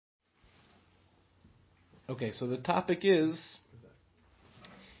Okay, so the topic is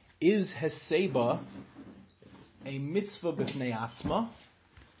Heseba a mitzvah b'fnei atzma,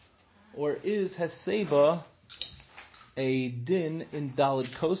 or is Heseba a din in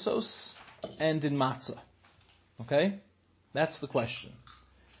Daled Kosos and in Matzah? Okay? That's the question.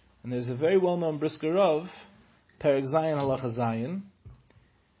 And there's a very well-known Brisker Rav, Perek Zayin Halacha Zayin,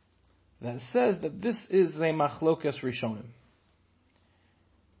 that says that this is a machlokas rishonim.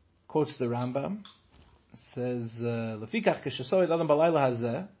 Quotes the Rambam, says, Lefikach kishasoid adam balayla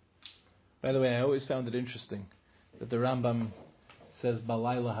hazeh. By the way, I always found it interesting that the Rambam says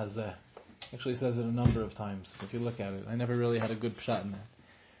balayla hazeh. Actually says it a number of times, if you look at it. I never really had a good pshat in that.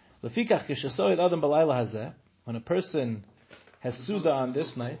 Lefikach kishasoid adam balayla hazeh. When a person has Suda on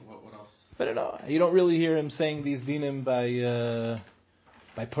this night, what else? But you don't really hear him saying these dinim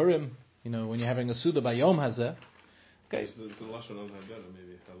by Purim. You know, when you're having a Suda by Yom Hazeh. Okay. It's the Lashon of Haggadah,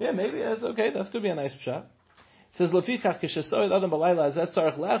 maybe. Yeah, maybe that's okay. That could be a nice pshat. It says, Lefikach kishasoid adam balayla hazeh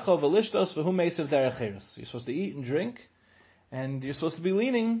tzarich le'achol v'lishtos v'hu meisav derech cheres. You're supposed to eat and drink, and you're supposed to be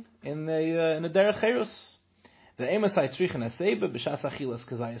leaning in the derech cheres. The emasai tzrichen haseba b'shas achilas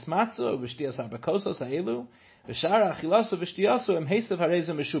kazayis matzah v'shtias arbakosos ha'elu v'shara achilaso v'shtiaso em heisav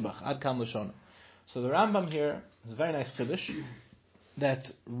harezim meshubach ad kam l'shona. So the Rambam here is a very nice kiddush that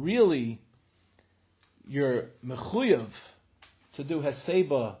really you're mechuyev to do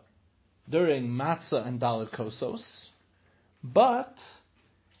heseba during matzah and daled kosos, but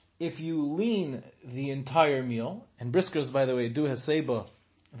if you lean the entire meal, and briskers, by the way, do heseba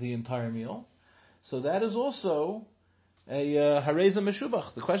the entire meal, so that is also a hareza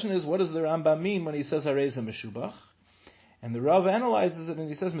meshubach. The question is, what does the Rambam mean when he says hareza meshubach? And the Rav analyzes it and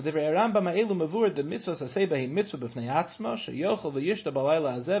he says, "Medivrei Rambam ha'elu mavur the mitzvah heseba hi mitzvah b'fnei atzma sheyochel v'yishta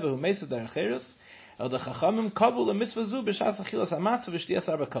balayla hazeh v'hu meisad derecheres el the chachamim kavu lemitzvah zu b'shas achilas hamatzah v'shtias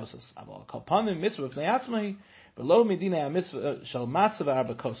arba kosos aval kol panim mitzvah b'fnei atzma hi below medina hamitzvah shel matzah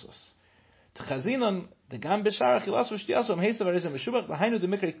v'arba kosos t'chazinon the gam b'shar achilas v'shtias v'hem heisav hareza meshubach l'hainu the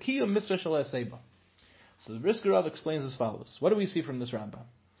mikra kiyum mitzvah shel heseba." So the Brisker Rav explains as follows. What do we see from this Rambam?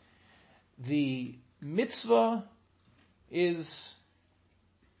 The mitzvah is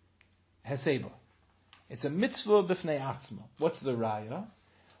Heseba. It's a mitzvah b'fnei atzma. What's the raya?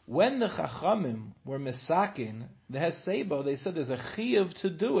 When the Chachamim were misakin the Heseba, they said there's a chiyuv to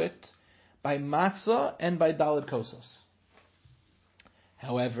do it by matzah and by daled kosos.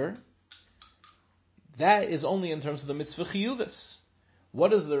 However, that is only in terms of the mitzvah chiyuvis.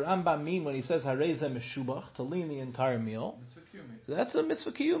 What does the Rambam mean when he says hareza meshubach, to lean the entire meal? That's a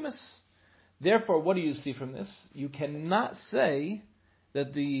mitzvah kiyumis. Therefore, what do you see from this? You cannot say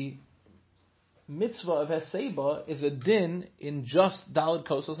that the mitzvah of heseba is a din in just daled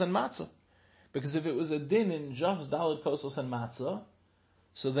kosos and matzah. Because if it was a din in just daled kosos and matzah,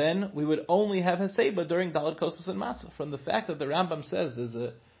 so then we would only have heseba during daled kosos and matzah. From the fact that the Rambam says there's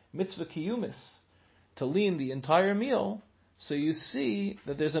a mitzvah kiyumis to lean the entire meal, so you see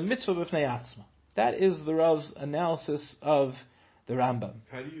that there's a mitzvah b'fnei atzma. That is the Rav's analysis of the Rambam.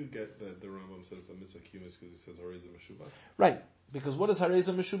 How do you get that the Rambam says a mitzvah kiyumis because he says hareza meshubach? Right, because what does hareza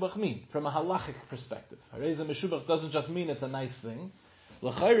meshubach mean? From a halachic perspective. Hareza meshubach doesn't just mean it's a nice thing.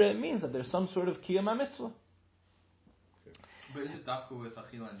 L'chayre, it means that there's some sort of kiyam mitzvah. Okay. But is it dafka with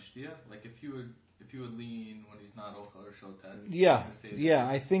achila and shtia? Like if you would lean when he's not ochel or shotet. Yeah.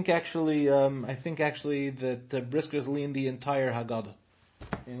 I think actually that briskers lean the entire Haggadah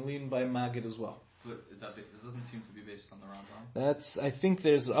and lean by Magid as well. But it doesn't seem to be based on the Rambam. I think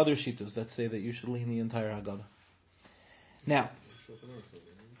there's other shittas that say that you should lean the entire Haggadah. Now,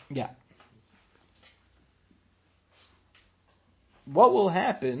 yeah. What will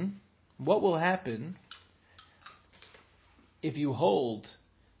happen if you hold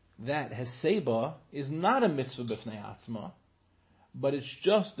that Heseba is not a mitzvah b'fnei atzma, but it's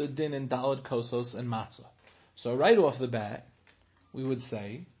just the din in daled kosos and matzah? So right off the bat, we would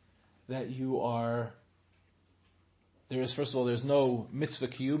say that there's no mitzvah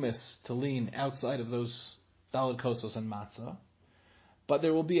kiyumis to lean outside of those daled kosos and matzah, but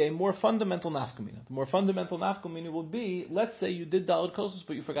there will be a more fundamental nafkamina. The more fundamental nafkamina will be, let's say you did daled kosos,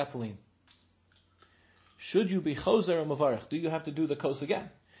 but you forgot to lean. Should you be choser or mavarich? Do you have to do the kos again?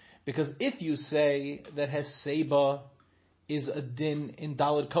 Because if you say that Heseba is a din in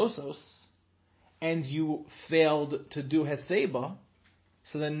daled kosos, and you failed to do Heseba,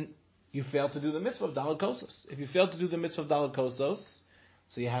 so then you failed to do the mitzvah of daled kosos. If you failed to do the mitzvah of daled kosos,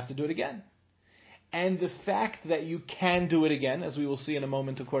 so you have to do it again. And the fact that you can do it again, as we will see in a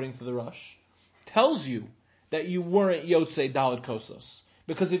moment according to the Rosh, tells you that you weren't yotzei daled kosos.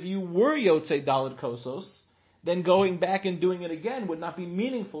 Because if you were yotzei daled kosos, then going back and doing it again would not be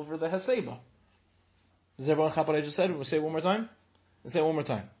meaningful for the Heseba. Does everyone have what I just said? We'll say it one more time. Let's say it one more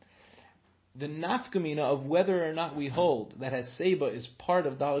time. The nafkamina of whether or not we hold that Haseba is part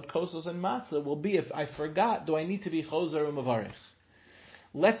of Dalit Kosos and Matzah will be if I forgot, do I need to be Choser or Mavarech?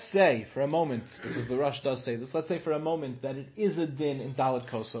 Let's say for a moment, because the Rosh does say this, let's say for a moment that it is a din in Dalit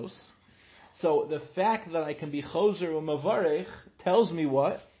Kosos. So the fact that I can be Choser or Mavarech tells me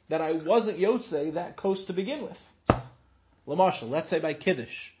what? That I wasn't Yotzei that kos to begin with. L'marshal, let's say by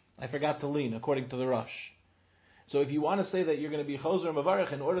Kiddush, I forgot to lean according to the Rosh. So if you want to say that you're going to be Choser and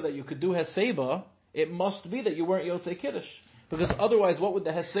Mavarech in order that you could do Heseba, it must be that you weren't Yotzei Kiddush. Because otherwise, what would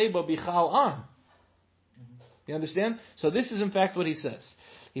the Heseba be Chal on? You understand? So this is in fact what he says.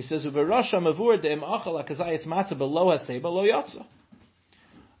 He says, "Uberasha mavur de'im achal akazayis matzah below Heseba lo yotza."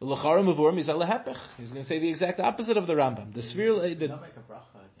 L'chara mavur mizal lehepech. He's going to say the exact opposite of the Rambam. The Sfir.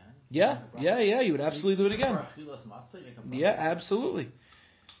 Yeah. You would absolutely do it again. Yeah, absolutely.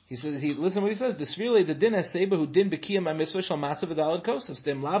 He says, listen what he says. The Sfirle the din Heseba who din bekiyam mitzvah shal matzah v'dalad kosas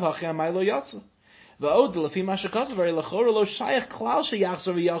dem lav hacham ma'lo yotza. V'od lefi ma shekasav ari lachora lo shayach klal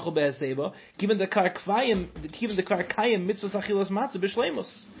sheyachzor v'yachol beHeseba given the kar kayim mitzvah achilas matzah b'shleimus.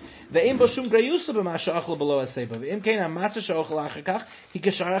 Ve'im bo shum greyusa b'ma she'achol below Heseba. Ve'im kein ha-matzah she'ochel acher kach hi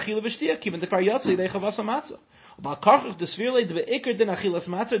kashar achila v'shtiyah given the kar yotzi dei chavas ha-matzah. But karchach the Sfirle the ve'ikr din achilas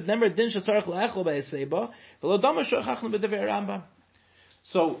matzah nemer din she'tzarech la'achol beHeseba v'lo dama she'achachnu b'devei Rambam.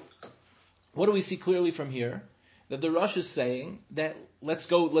 So, what do we see clearly from here? That the Rosh is saying that, let's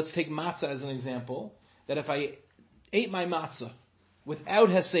take matzah as an example, that if I ate my matzah without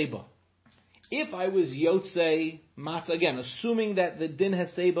Heseba, if I was Yotzei matzah, again, assuming that the din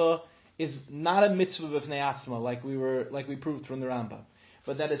Heseba is not a mitzvah b'fnei atzma, like we proved from the Rambam,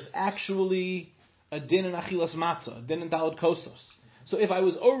 but that it's actually a din in achilas matzah, a din in dalad kosos. So if I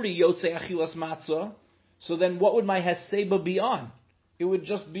was already Yotzei achilas matzah, so then what would my Heseba be on? It would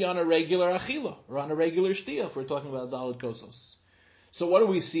just be on a regular achila, or on a regular shtia, if we're talking about dalad kosos. So what do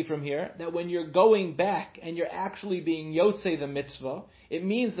we see from here? That when you're going back and you're actually being yotzei the mitzvah, it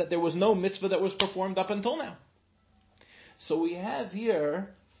means that there was no mitzvah that was performed up until now. So we have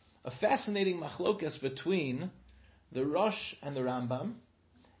here a fascinating machlokas between the Rosh and the Rambam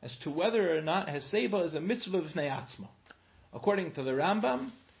as to whether or not Heseba is a mitzvah b'fnei atzma. According to the Rambam,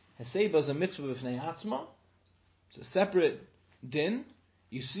 Heseba is a mitzvah b'fnei atzma. It's a separate din.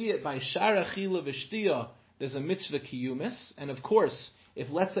 You see it by shar achila v'shtiya. There's a mitzvah kiyumis, and of course,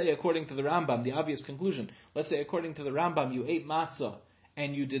 if let's say according to the Rambam, the obvious conclusion, let's say according to the Rambam, you ate matzah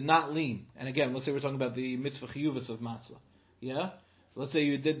and you did not lean, and again, let's say we're talking about the mitzvah chiyuvis of matzah, yeah. So let's say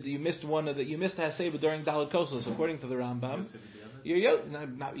you missed Haseba during Daled Kosos. According to the Rambam, you're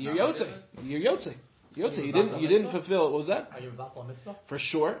yotzei. You didn't fulfill. What was that? Are you mevatel mitzvah? For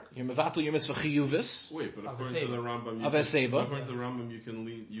sure, you're mevatel your mitzvah chiyuvis. Wait, but according to the Rambam, according to the Rambam, you can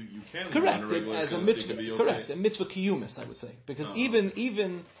lean. You can correct lean on a as a mitzvah. Correct, a mitzvah kiyumis, I would say, because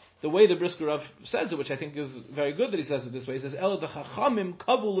even the way the Brisker Rav says it, which I think is very good that he says it this way, he says Ela the chachamim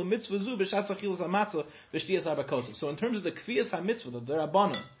kavu lemitzvah zu b'shas achilas hamatzah v'shtiyas harbakosos. So in terms of the kfiyas hamitzvah, the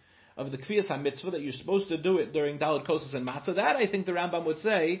rabbanon of the kfiyas hamitzvah that you're supposed to do it during daled kosos and matzah, that I think the Rambam would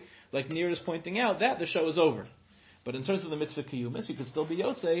say, like Nir is pointing out, that the show is over. But in terms of the mitzvah kiyumis, you could still be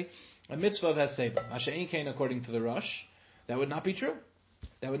yotzei a mitzvah of Haseba. Masha'in kain, according to the Rosh, that would not be true.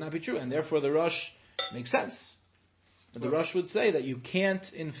 That would not be true, and therefore the Rosh makes sense. But the Rosh would say that you can't,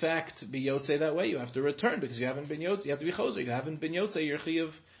 in fact, be yotzei that way. You have to return because you haven't been yotzei. You have to be chozer. You haven't been yotzei your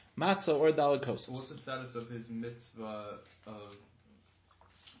chiyuv matzah or daled kosos. What's the status of his mitzvah of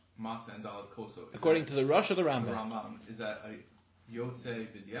matzah and daled kosos? According to the Rosh or the Rambam? The Rambam, is that a yotzei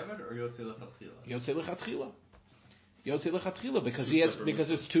b'diavad or yotzei lechatchila? Yotzei lechatchila. Yotzei lechatchila because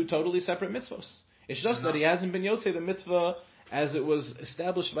it's two totally separate mitzvos. It's just that he hasn't been yotzei the mitzvah as it was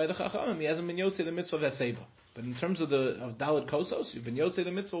established by the Chachamim. He hasn't been yotzei the mitzvah of Haseba. But in terms of daled kosos, you've been yotzei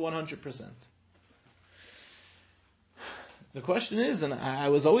the mitzvah 100%. The question is, and I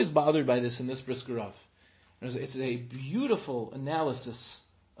was always bothered by this in this Brisker Rav, it's a beautiful analysis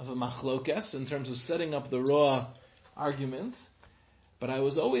of a machlokes in terms of setting up the raw argument. But I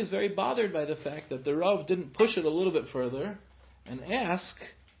was always very bothered by the fact that the Rav didn't push it a little bit further and ask,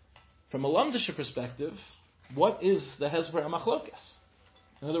 from a Lamdisha perspective, what is the Hezbollah HaMachlokes?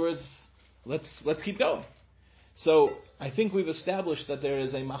 In other words, let's keep going. So I think we've established that there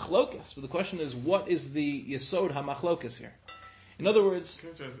is a Machlokes, but the question is, what is the Yesod HaMachlokes here? In other words,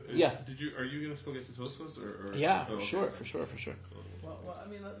 yeah. Are you going to still get to Tosfos or? Yeah, for sure. Well, I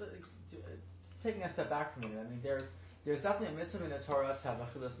mean, taking a step back from it, I mean, there's definitely a mitzvah in the Torah to have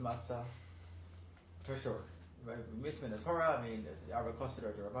achilas matzah, for sure. Right? Mitzvah in the Torah, I mean, the Arba Kosid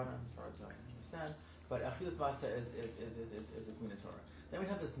or the Rabbanan, as far as I understand. but achilas matzah is a Mina Torah. Then we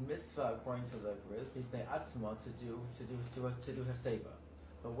have this mitzvah according to the Grizz, b'nei atzma, to do haseba.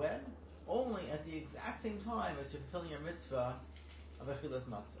 But when? Only at the exact same time as you're fulfilling your mitzvah of achilas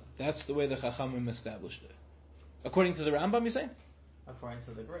matzah. That's the way the Chachamim established it. According to the Rambam, you say? According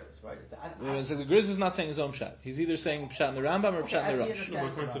to the Grizz, right? So the Grizz is not saying his own pshat. He's either saying pshat in the Rambam or pshat in the Rosh. No,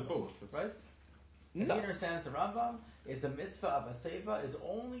 according to both. Right? As he understands the Rambam, is the mitzvah of a seva is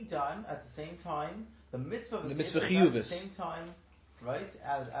only done at the same time. The mitzvah of a seva is done at the same time, right?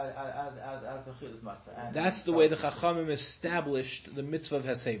 As the chilus matzah. And that's the way the Chachamim established the mitzvah of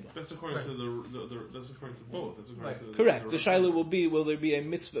haseba. That's according to that's according to both. That's according to correct. The shaila will be: will there be a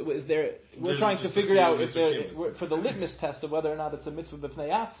mitzvah? Is there? We're trying to figure out if there, for the litmus test of whether or not it's a mitzvah b'fnei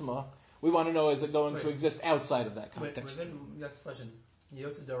atzma. We want to know: is it going to exist outside of that context? Next question.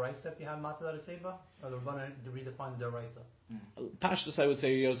 Yotze Doraisa, if you have matzah at a seba, or the Rabbanan to redefine the Doraisa? Pashtus, I would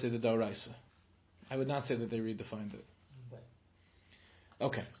say Yotze the Doraisa. I would not say that they redefined it.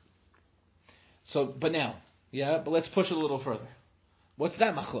 Okay. So, but let's push it a little further. What's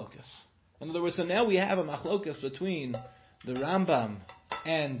that machlokas? In other words, so now we have a machlokas between the Rambam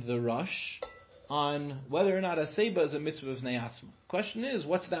and the Rosh on whether or not a seba is a mitzvah of ne'atzma. Question is,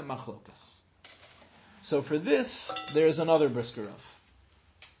 what's that machlokas? So for this, there is another Brisker Rav.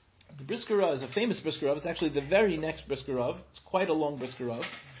 The Brisker Rav is a famous Brisker Rav. It's actually the very next Brisker Rav. It's quite a long Brisker Rav.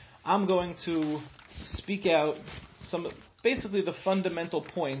 I'm going to speak out basically the fundamental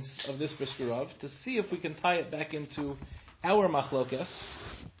points of this Brisker Rav to see if we can tie it back into our machlokas,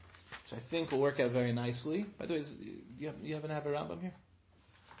 which I think will work out very nicely. By the way, you happen to have a Rambam here?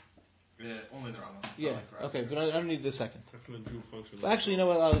 Yeah, only the Rambam. Yeah. Okay, but I don't need the second. Well, actually, you know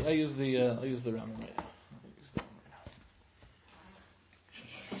what? I'll use the Rambam right now.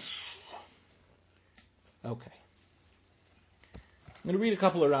 Okay. I'm going to read a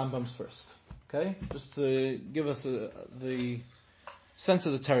couple of Rambams first. Okay? Just to give us the sense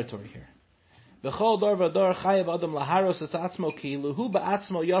of the territory here.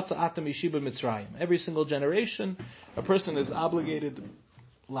 Every single generation, a person is obligated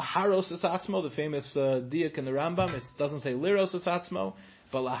laharos es atzmo, the famous diak in the Rambam. It doesn't say liros es atzmo,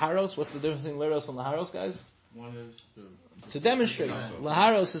 but laharos. What's the difference between liros and laharos, guys? One is to demonstrate.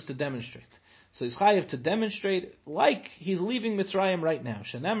 Laharos is to demonstrate. So he's chayiv to demonstrate like he's leaving Mitzrayim right now.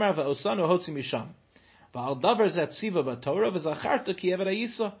 Shenemar va'osanu hotzi misham. Va'al davar zet siva b'torah v'zacharta ki eved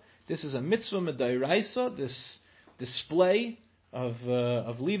ha'yisa. This is a mitzvah m'dairaisa. This display of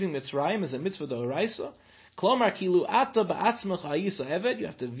leaving Mitzrayim is a mitzvah d'oraisa. Klomar kilu ata ba'atzmach ha'yisa eved. You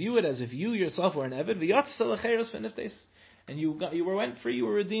have to view it as if you yourself were an eved. V'yatza l'cheres v'niftes. And you went free, you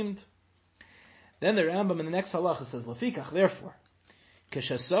were redeemed. Then the Rambam in the next halacha says, Lafikach, therefore,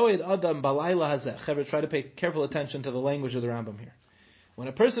 adam balayla hazeh. Try to pay careful attention to the language of the Rambam here. When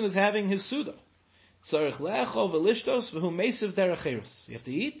a person is having his suda, tzarich le'echol v'lishtos v'hu mesiv derecherus. You have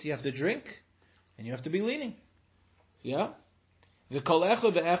to eat, you have to drink, and you have to be leaning. Yeah? V'kol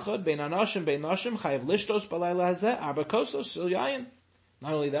echod ve'echod bein anashim bein nashim chayav lishtos balayla hazeh arba kosos sil yayin.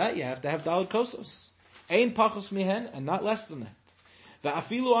 Not only that, you have to have daled kosos. Ein pachos mihen, and not less than that.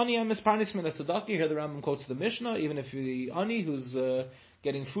 Va'afilu ani misparnis min tzedakah. Here the Rambam quotes the Mishnah. Even if the ani who's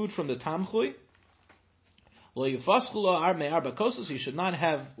getting food from the tamchui, lo yifaschu lo arba kosos, you should not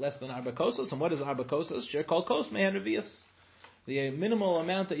have less than arba kosos. And what is arba kosos? Shir kol kos mehan revius. The minimal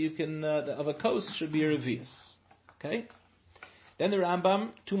amount that you can of a kos should be a revius. Okay. Then the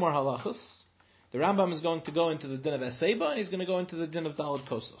Rambam, two more halachos. The Rambam is going to go into the din of Eseba, and he's going to go into the din of Daled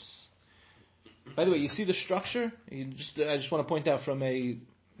Kosos. By the way, you see the structure? I just want to point out from a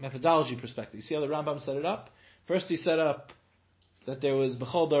methodology perspective. You see how the Rambam set it up? First he set up that there was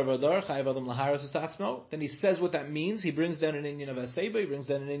B'chol Dar V'Dar, Chayav Adam Laharos Esatzmo. Then he says what that means. He brings down an inyan of Eseba, he brings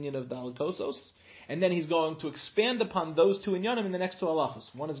down an inyan of Daled Kosos. And then he's going to expand upon those two inyanim in the next two halachas.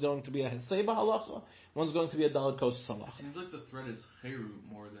 One is going to be a Heseba halacha, one's going to be a Daled Kosos halacha. Seems like the thread is Heru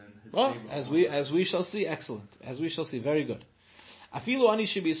more than Heseba. Well, as we shall see, excellent. As we shall see, very good. Afilu ani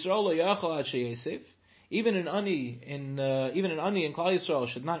shebiyisrael lo yachal ad sheyesef. Even an ani in Klal Yisrael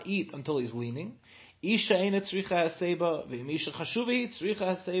should not eat until he's leaning. Isha eina tzricha haseba v'misha chashuvi tzricha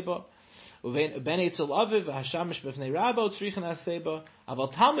haseba uven ben etzel aviv v'hashamish b'fnei rabo tzricha haseba aval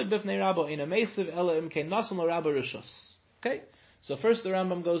talmid b'fnei rabo eina mesiv ela imkein nasan lo rabo rishos. Okay, so first the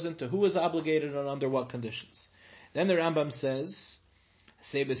Rambam goes into who is obligated and under what conditions. Then the Rambam says,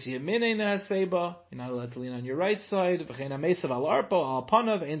 Sebas Yemin Haseba, you're not allowed to lean on your right side. V'chein Amesav al Arpo al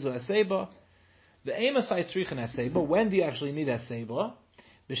Panav Enzo Haseba. The Emasai Tzrichen Haseba. When do you actually need Haseba?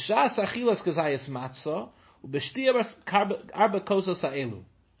 B'shas Achilas Kazayas Matzah u'b'shtia Arba Kosos Ha'elu.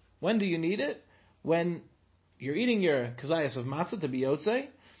 When do you need it? When you're eating your Kazayas of Matzah to be Yotzei,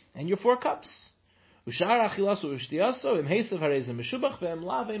 and your 4 cups. Ushar achilaso ushtiaso im hesev harezim meshubach ve'em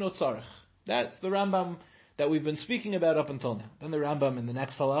lav eino tzarech. That's the Rambam that we've been speaking about up until now. Then the Rambam in the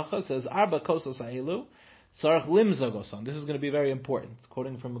next halacha says, Arba kosos ha'elu, tzarech limzagosan. This is going to be very important. It's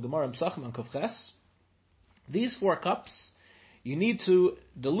quoting from the Gemara in Pesachim on Kufches. These 4 cups, you need to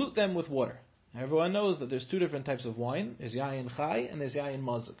dilute them with water. Now, everyone knows that there's 2 different types of wine. There's yayin chai and there's yayin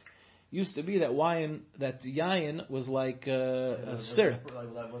mazuk. Used to be that yayin was like a syrup.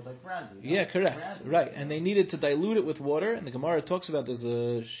 Like brandy. Yeah, correct. Brandy. Right. And they needed to dilute it with water. And the Gemara talks about there's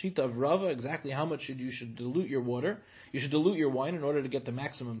a shita of Rava, exactly how much you should dilute your water. You should dilute your wine in order to get the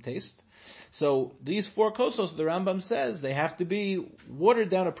maximum taste. So these 4 kosos, the Rambam says, they have to be watered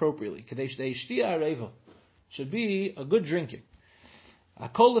down appropriately. Should be a good drinking. And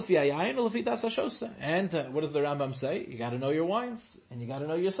what does the Rambam say? You got to know your wines, and you got to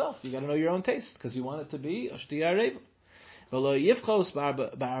know yourself. You got to know your own taste, because you want it to be a shtiya reva.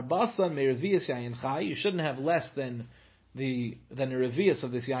 You shouldn't have less than the revius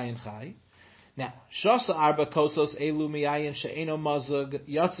of this yayin chai. Now, shasa arba kosos elu miyayin she'eno mazug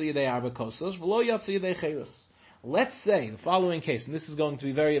yatsi yedei arba kosos v'lo yatsi yedei cherus. Let's say the following case, and this is going to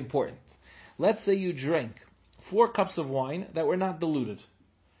be very important. Let's say you drink 4 cups of wine that were not diluted.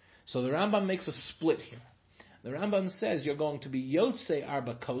 So the Rambam makes a split here. The Rambam says you're going to be Yotze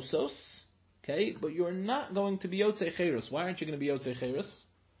Arba Kosos, okay, but you're not going to be Yotze Cherus. Why aren't you going to be Yotze Cherus?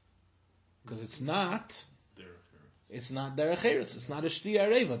 Because it's not Derech Cherus. It's not a Shtiya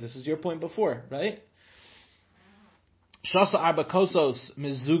Reva. This is your point before, right? Shasa Arba Kosos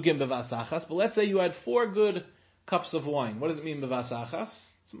Mizugim Bevasachas. But let's say you had 4 good cups of wine. What does it mean Bevasachas?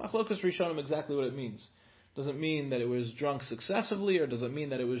 It's Machlokas Rishonim exactly what it means. Does it mean that it was drunk successively, or does it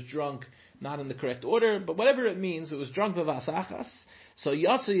mean that it was drunk not in the correct order? But whatever it means, it was drunk b'vasachas. So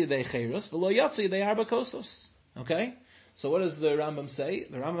yatsa yedei cherus, v'lo yatsa yedei arba kosos. Okay? So what does the Rambam say?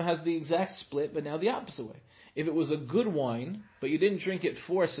 The Rambam has the exact split, but now the opposite way. If it was a good wine, but you didn't drink it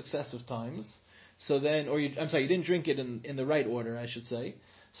 4 successive times, so then, you didn't drink it in the right order, I should say.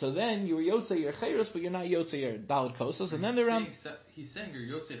 So then you were Yotze your Cherus, but you're not Yotze your Daled Kosas. And then the Ram... He's saying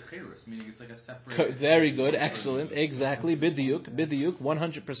you're Yotze Cherus, meaning it's like a separate... Very good, excellent, exactly. Bidiyuk,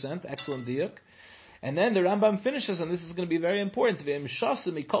 100%, excellent diyuk. And then the Rambam finishes, and this is going to be very important. V'im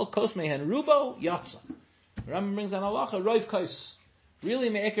shasim mikol kos mehen rubo yatsa. The Rambam brings an halacha, roiv kos. Really,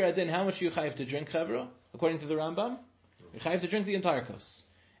 me'eker adin, how much you chayiv to drink, chavro? According to the Rambam, you chayiv to drink the entire kos.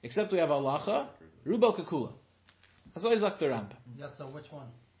 Except we have halacha, rubo kakula. That's always like the Rambam. Yatsa, which one?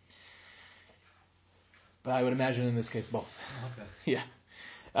 But I would imagine in this case both. Okay. Yeah.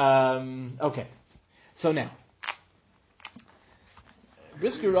 Okay. So now,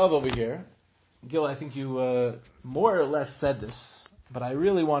 Brisker Rav over here, Gil, I think you more or less said this, but I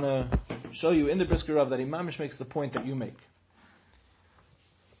really want to show you in the Brisker Rav that Imamish makes the point that you make.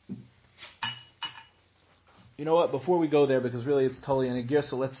 You know what? Before we go there, because really it's totally in a gear,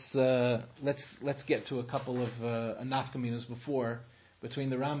 so let's get to a couple of nafkaminas before between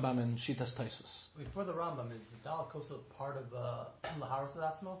the Rambam and Shitas Taisus. Before the Rambam, is the Dal Koso part of Laharos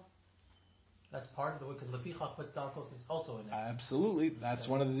Atzmo? That's part of the wicked Lefichach, but Dal Koso is also in it. Absolutely, that's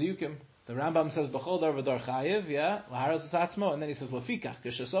one of the Diyukim. The Rambam says B'chol Dar V'Dar Chayiv, yeah, Laharos Atzmo, and then he says Lefikach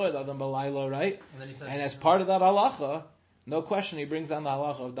Geshasoed Adam Balaylo, right? And as part of that halacha, no question, he brings down the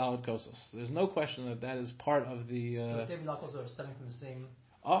halacha of Daled Kosos. There's no question that is part of the... So the same Dal Koso are stemming from the same...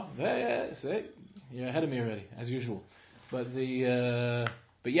 Oh, yeah, see? You're ahead of me already, as usual. But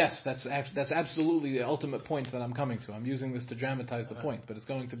yes, that's absolutely the ultimate point that I'm coming to. I'm using this to dramatize the point, but it's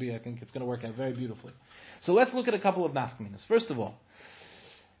going to be, I think it's going to work out very beautifully. So let's look at a couple of nafkaminas. First of all,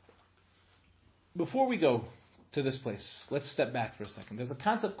 before we go to this place, let's step back for a second. There's a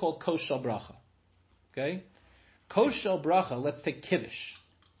concept called Kos Shel Bracha. Okay? Kos Shel Bracha, let's take Kiddush.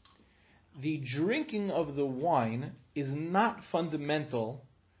 The drinking of the wine is not fundamental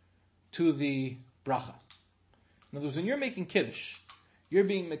to the bracha. In other words, when you're making Kiddush, you're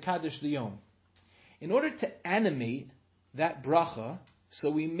being Mekadesh Liyom. In order to animate that bracha, so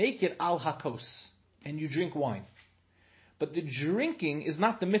we make it al hakos, and you drink wine. But the drinking is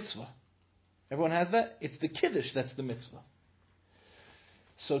not the mitzvah. Everyone has that? It's the Kiddush that's the mitzvah.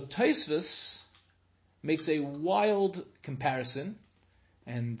 So Tosfos makes a wild comparison,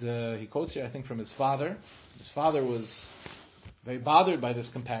 and he quotes here, I think, from his father. His father was very bothered by this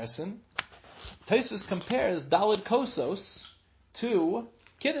comparison. Tosfos compares Daled Kosos to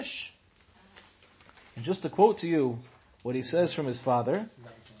Kiddush. And just to quote to you what he says from his father,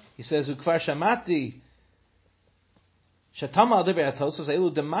 he says, Ukvar Shamati Shatama al Deber Tosos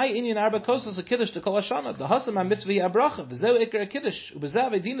Elu Demai Inyan Arba Kosos a Kiddush to Kol Hashana the Hasam HaMitzvah HaBracha V'zeu Iker HaKiddush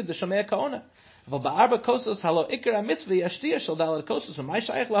U'bezav Edina de Shomei HaKaona V'al Ba'arba Kosos Halo Iker HaMitzvah Yashtiya Shal Daled Kosos V'mai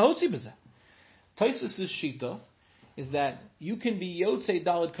Shayach Lahotzi B'zeh. Tosfos' shita is that you can be Yotzei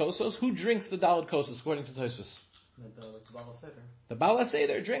Daled Kosos. Who drinks the Daled Kosos according to Tosfos? The Baal Seder. The Baal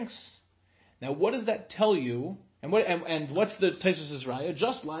Seder drinks. Now, what does that tell you? And what's the Tosfos' raya?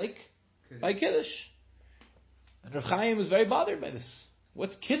 Just like by Kiddush. And Rav Chaim was very bothered by this.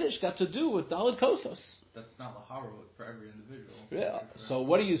 What's Kiddush got to do with Daled Kosos? That's not laharo for every individual. Yeah. So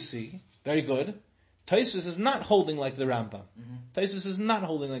what do you see? Very good. Tosfos is not holding like the Rambam. Tosfos is not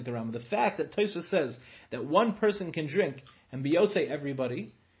holding like the Rambam. The fact that Tosfos says that one person can drink and be Yotzei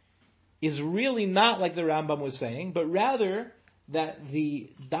everybody is really not like the Rambam was saying, but rather that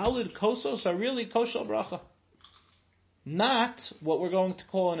the Daled Kosos are really Koshel Bracha. Not what we're going to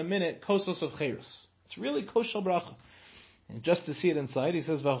call in a minute Kosos of Cheirus. It's really Koshel Bracha. And just to see it inside, he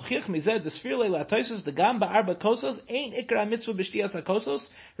says, "V'hochich mizeh desfir leila tosos the gam ba'arba kosos ain't ikra mitzvah b'shtiyas hakosos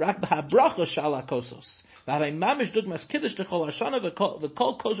rak b'habracha shal hakosos v'havay mamish dugmas kiddush techol hashana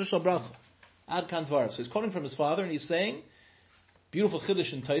v'kol kosos shal bracha." Ad kan dvarav. So he's quoting from his father, and he's saying, beautiful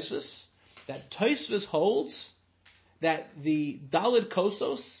chiddush in Tosfos, that Tosfos holds that the Daled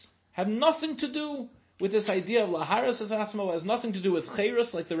Kosos have nothing to do with this idea of laharas atzmo, has nothing to do with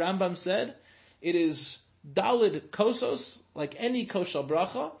cheirus, like the Rambam said. It is Daled Kosos, like any koshal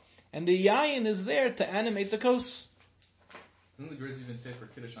bracha, and the yayin is there to animate the kos. Doesn't the Grizz even say for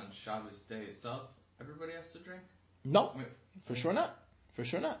Kiddush on Shabbos day itself, everybody has to drink? No, for sure not. For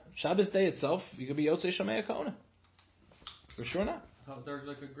sure not. Shabbos day itself, you could be Yotzei Shomei Kona. For sure not. I thought there was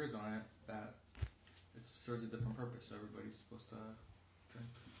like a Grizz on it that it serves a different purpose, so everybody's supposed to drink.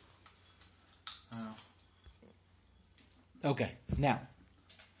 I don't know. Okay, now,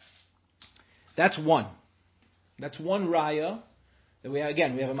 that's one. That's one raya. That we have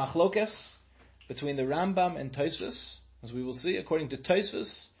a machlokes between the Rambam and Tosfos. As we will see, according to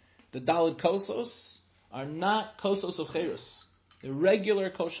Tosfos, the Daled Kosos are not Kosos of Cheirus. They're regular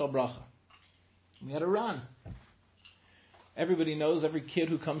Koshal Bracha. We had a Ran. Everybody knows, every kid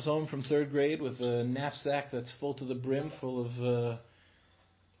who comes home from third grade with a knapsack that's full to the brim, full of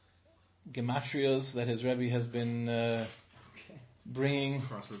gematrias that his Rebbe has been bringing.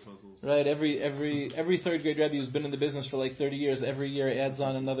 Crossword puzzles. Right, every third grade Rebbe who's been in the business for like 30 years, every year adds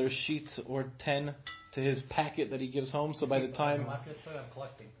on another sheet or 10 to his packet that he gives home. So by the time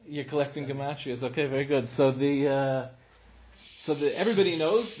you're collecting gematrias, okay, very good. So everybody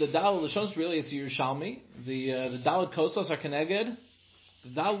knows the Daled Lashons, really it's Yerushalmi. The Daled Kosos are Keneged.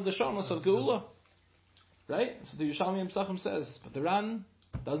 The Daled Lashonos of Geula. Right? So the Yerushalmi Pesachim says, but the Ran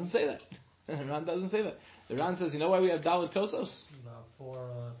doesn't say that. The Ran doesn't say that. The Ran says, you know why we have Daled Kosos?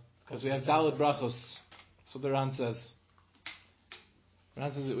 Because we have Daled Brachos. That's what the Ran says. The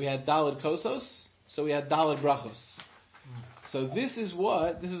Ran says that we had Daled Kosos, so we had Daled Brachos. So this is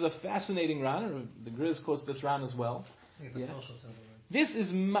a fascinating Ran. The Grizz quotes this Ran as well. Yeah. This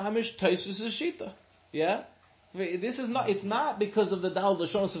is Mamish Tosfos' Shita. Yeah? This is not, it's not because of the Daled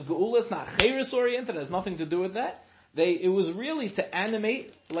Lashonos of Geula, it's not Cheirus oriented, it has nothing to do with that. It was really to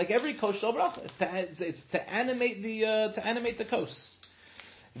animate, like every koshal bracha. It's to animate the kos.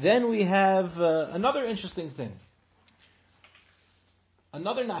 Then we have another interesting thing.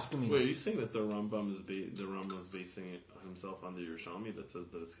 Another nafkamina. Wait, are you saying that the Rambam is basing it himself on the Yerushalmi that says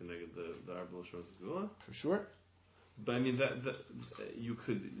that it's connected the Arba Lashon of Geula? For sure. But I mean that you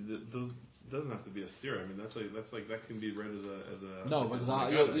could those doesn't have to be a steer. I mean that's like that can be read as a no,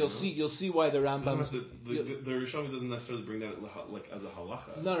 because you'll see why the Rambam the Yerushalmi doesn't necessarily bring that like as a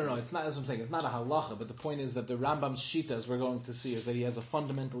halacha. No, it's not as I'm saying. It's not a halacha, but the point is that the Rambam's shita, as we're going to see, is that he has a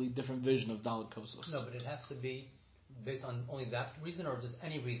fundamentally different vision of Daled Kosos. No, but it has to be based on only that reason, or just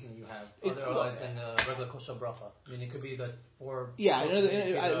any reason that you have, otherwise than regular kosher bracha. I mean, it could be that for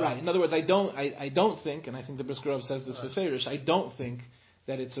right. In other words, I don't think, and I think the Brisker Rov says this for Ferish, I don't think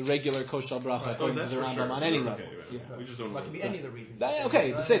that it's a regular kosher bracha according to the Rambam on any level. Okay, right. Yeah. We just don't know. It could be any of the reasons.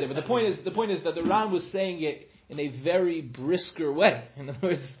 Okay, to say that, but the point is that the Ran was saying it in a very brisker way. In other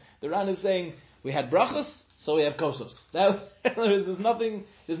words, the Ran is saying we had brachas, so we have kosos. In other words, there's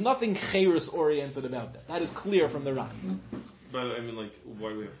nothing cheirus oriented about that. That is clear from the Ran. But I mean, like,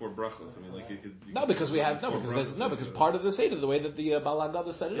 why do we have 4 brachos? I mean, like, because part of the Seder, the way that the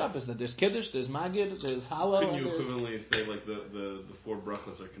Balagada set it up is that there's Kiddush, there's Magid, there's Hallel. Couldn't you equivalently say like the 4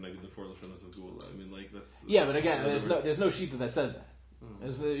 brachos are connected to 4 lashonos of Geula? I mean, like that's. Yeah, but again, there's no shita that says that.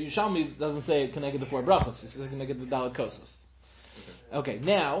 As the Yerushalmi doesn't say it connected to 4 brachos. It says it connected to Daled Kosos. Okay,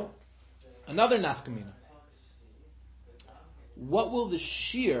 now another nafkamina. What will the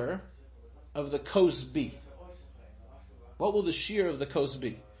shear of the kos be? What will the shear of the kos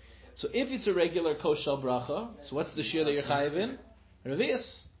be? So if it's a regular kos shel bracha, so what's the shear that you're chayiv in?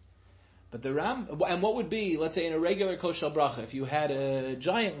 Revius. But and what would be, let's say in a regular kos shel bracha, if you had a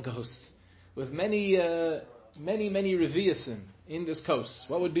giant kos, with many reviusim in this kos,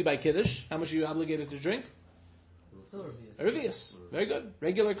 what would be by kiddush? How much are you obligated to drink? Still revius. A revius. Very good.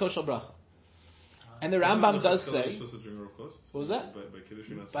 Regular koshal bracha. And the Rambam does say. You're supposed to drink raw kost? What was that? By kiddush,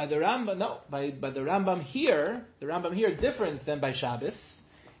 you're not By the Rambam, no. By the Rambam here, different than by Shabbos.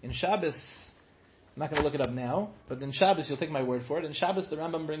 In Shabbos, I'm not going to look it up now, but in Shabbos, you'll take my word for it. In Shabbos, the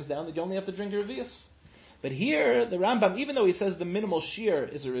Rambam brings down that you only have to drink a revius. But here, the Rambam, even though he says the minimal shear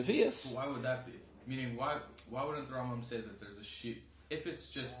is a revius. Why would that be? Meaning, why wouldn't the Rambam say that there's a shear? If it's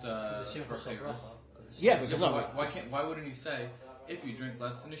just for chayros. Yeah, because why wouldn't he say if you drink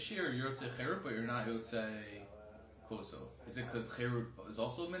less than a shear, you're yotze cherut, but you're not yotze koso? Is it because cherut is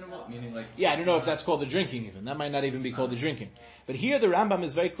also minimal? Meaning, like, yeah, I don't know if that's called the drinking. Even that might not even be called the drinking. But here, the Rambam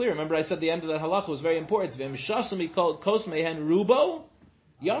is very clear. Remember, I said the end of that halacha was very important. V'mishasam called kos mehen rubo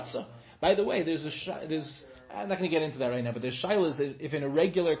yatsa. By the way, there's I'm not going to get into that right now, but there's shilas if in a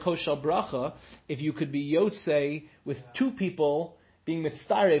regular koshal bracha, if you could be yotze with two people being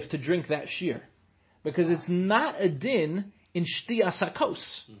mitzaref to drink that shear. Because it's not a din in shtiyas hakos.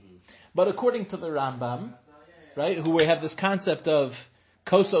 Mm-hmm. But according to the Rambam, right, who we have this concept of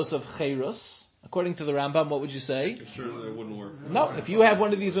kosos of chayros, according to the Rambam, what would you say? Sure, that wouldn't work. No, if you have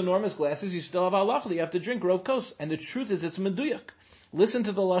one of these enormous glasses, you still have halacha. You have to drink rov kos. And the truth is, it's meduyak. Listen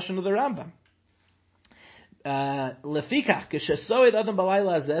to the lashon of the Rambam. Lefikach keshesoid adam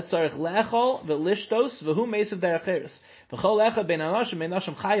balayla hazeh tzarich le'echol ve'lishtos v'hu meisav derecheres v'chol echad ben anashim ben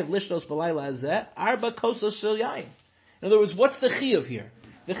nashim chayav lishtos balayla hazeh arba kosos shel yain. In other words, what's the chiyuv here?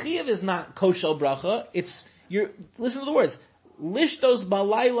 The chiyuv is not koshel bracha. It's listen to the words. Lishtos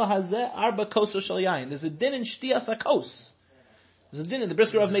balayla hazeh arba kosos shel yain. There's a din in shtiyas hakos. There's a din in the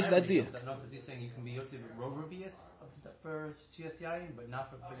Brisker Rav makes that deal. No, because he's saying you can be yotze rov revius for TSCI, but not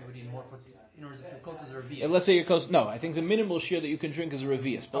for you would need more for in order to kos is a revius. Let's say your kos. No, I think the minimal shear that you can drink is a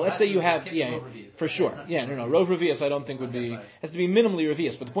revius. But let's say you have for sure. Yeah, no, rov revius I don't think would be has to be minimally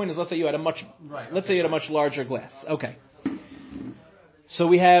revius. But the point is, let's say you had a much larger glass. Okay. So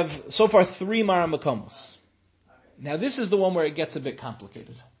we have so far 3 Maram Makomos. Now this is the one where it gets a bit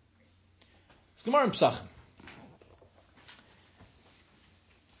complicated. It's Gemara in Pesachim.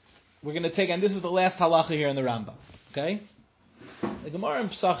 We're going to take, and this is the last halacha here in the Rambam. Okay? The Gemara in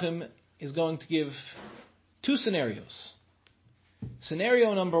Pesachim is going to give 2 scenarios.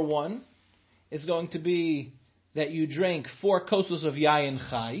 Scenario number 1 is going to be that you drank 4 kosos of yayin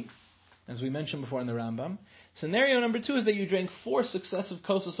chai, as we mentioned before in the Rambam. Scenario number 2 is that you drank 4 successive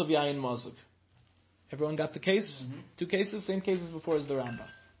kosos of yayin mazuk. Everyone got the case? Mm-hmm. 2 cases, same cases before as the Rambam.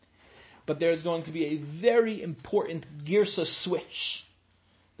 But there's going to be a very important girsa switch.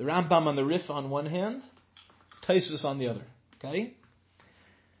 The Rambam on the Rif on one hand, Tosfos on the other. Okay?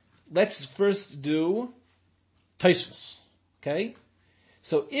 Let's first do Tosfos. Okay?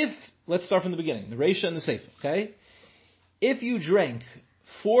 So let's start from the beginning, the Reisha and the Sefer. Okay? If you drank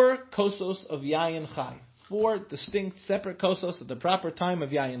 4 kosos of Yayin Chai, 4 distinct separate kosos at the proper time of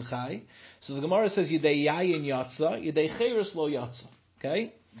Yayin Chai, so the Gemara says Yidei Yayin Yatza, Yidei Cheres Lo Yatza.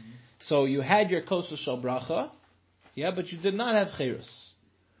 Okay? Mm-hmm. So you had your kosos shal bracha, yeah, but you did not have Cheres.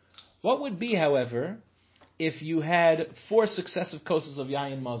 What would be, however, if you had 4 successive kosas of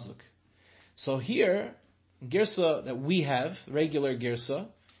yayin mazuk? So here, girsa that we have, regular girsa,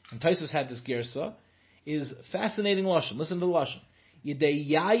 and Tosfos had this girsa, is fascinating lashon. Listen to the lashon. Yidei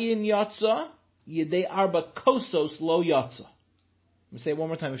yayin yatza, yidei arba kosos lo yatza. Let me say it one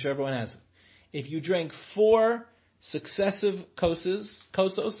more time, make sure everyone has it. If you drank 4 successive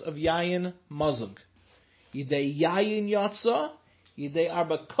kosos of yayin mazuk, yidei yayin yatza, Yidei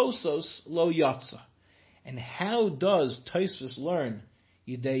arba kosos lo yatza. And how does Tosfos learn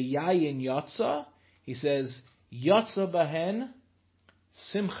Yidei yayin yatza? He says, yatza bahen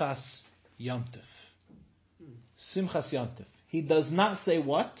simchas yomtiv. Simchas yomtiv. He does not say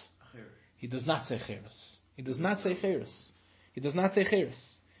what? He does not say cheres. He does not say cheres. He does not say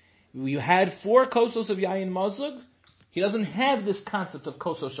cheres. You had 4 kosos of yayin mazug. He doesn't have this concept of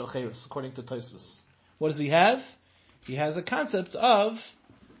kosos shel cheres, according to Tosfos. What does he have? He has a concept of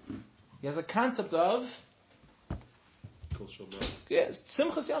yes,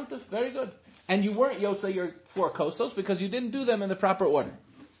 Simchas Yom Tov, very good. And you weren't Yotze your 4 kosos because you didn't do them in the proper order.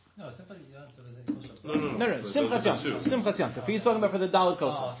 No, Simchas Yom Tov isn't kosher. No, Simchas Yom Tov. Simchas Yom Tov. He's talking about for the Daled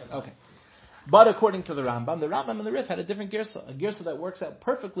kosos. Okay. But according to the Rambam and the Rif had a different girsa, a girsa that works out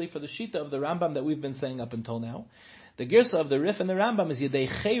perfectly for the shita of the Rambam that we've been saying up until now. The girsa of the Rif and the Rambam is Yidei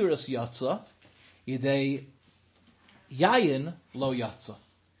Cheres Yatza, Yidei Yayin lo yatza.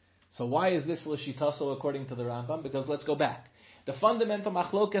 So why is this l'shitaso according to the Rambam? Because let's go back. The fundamental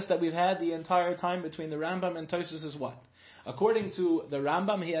machlokas that we've had the entire time between the Rambam and Tosfos is what? According to the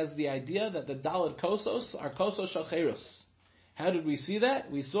Rambam, he has the idea that the Daled Kosos are Kosos Shalcherus. How did we see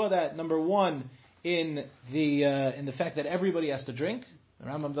that? We saw that, number one, in the fact that everybody has to drink. The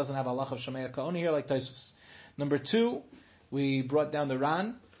Rambam doesn't have halach of Shemaya Ka'oni here like Tosfos. Number two, we brought down the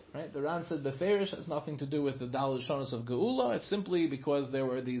Ran. Right? The Ran said Beferish has nothing to do with the Daled Shonos of Geula. It's simply because there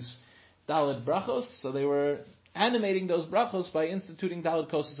were these Daled Brachos, so they were animating those Brachos by instituting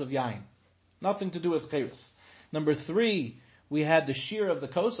Daled Kosos of Yain. Nothing to do with Cherus. Number three, we had the shear of the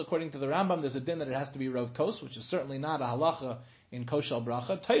kos. According to the Rambam, there's a din that it has to be rov kos, which is certainly not a halacha in koshal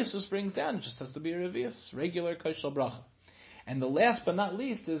bracha. Taisus brings down, it just has to be a revius, regular koshal bracha. And the last but not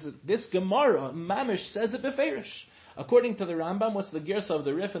least is that this Gemara, Mamish, says it beferish. According to the Rambam, what's the girsa of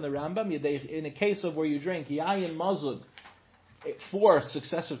the Rif in the Rambam? In a case of where you drink yayin mazug 4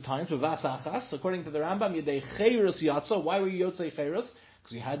 successive times, b'vas achas, according to the Rambam, yedei cheirus yatsa. Why were you yotzei cheirus?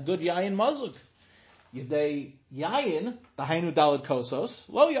 Because you had good yayin mazug. Yedei yayin, dahainu daled kosos,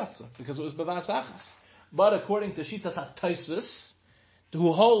 lo yatsa, because it was b'vas achas. But according to Shitas HaTaisvis,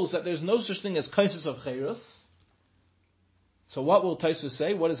 who holds that there's no such thing as kaisis of cheirus, so what will Taisvis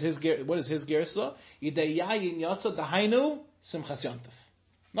say? What is his gersa? Yidei yayin yatsa dahainu simchas yantif.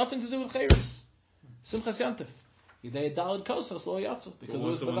 Nothing to do with cheirus. Simchas yantif. Yidei daled kosos lo yatsa, because it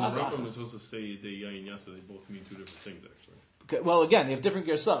was b'vas achas. When the Rambam is supposed to say yidei yayin yatsa, they both mean two different things actually. Okay, well, again, they have different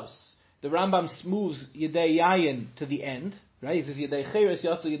gersos. The Rambam moves yidei yayin to the end, right? He says yidei cheirus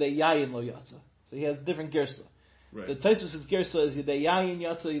yatsa, yidei yayin lo yatsa. So he has different gersa. Right. The Taisvis' gersa is yidei yayin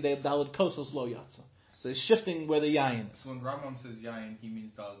yatsa, yidei daled kosos lo yatsa. So he's shifting where the yayin is. So when Rambam says yayin, he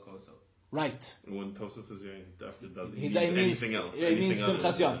means daled koso. Right. And when Tosfos says yayin, he definitely doesn't He mean means anything else. It means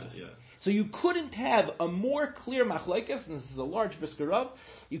simchas yantif. Yeah. So you couldn't have a more clear machlaikas, and this is a large brisker.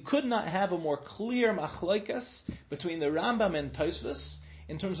 You could not have a more clear machlaikas between the Rambam and Taisvis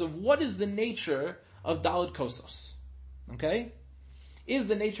in terms of what is the nature of Daled Kosos. Okay? Is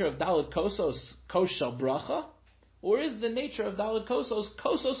the nature of Daled Kosos koshal bracha, or is the nature of Daled Kosos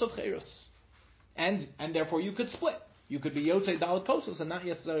kosos of cheirus? And therefore you could split. You could be Yotzei Daled Kosos and not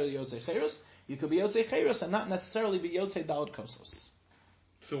necessarily Yotzei Cheirus. You could be Yotzei Cheirus and not necessarily be Yotzei Daled Kosos.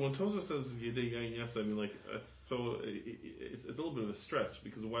 So when Tosfos says yidei yayin yatsa, I mean, like, it's a little bit of a stretch,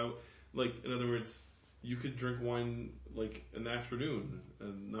 because why? Like, in other words, you could drink wine like an afternoon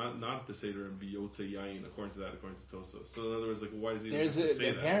and not the seder and be yotzei yayin according to Tosfos. So in other words, like, why does he have to say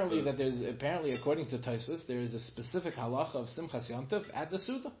apparently that? Apparently according to Tosfos there is a specific halacha of Simchas Yantif at the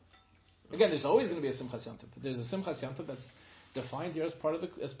Suda. Again, there's always going to be a Simchas Yantif, but there's a Simchas Yantif that's defined here as part of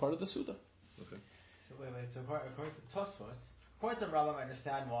the Suda. Okay. So wait. So according to Tosfot, according to Rambam, I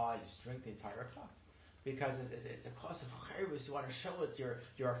understand why you just drink the entire cup. Because it's a cause of chayrus. You want to show it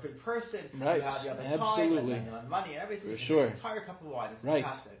you're a free person. Right. You have the Absolutely. time and money and everything. For sure. The entire cup of wine. It's Right.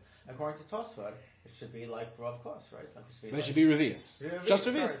 fantastic. According to Tosfot, it should be like rav kos, right? Like It should be revius. Revius, Just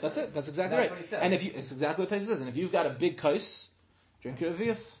sorry, revius. That's sorry. it. That's exactly That's right. what he said. And it's exactly what Taisvis says. And if you've got a big kais, drink your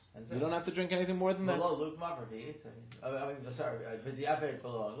revius. That's You it. don't have to drink anything more than that. Below Lugma revius. V'diavad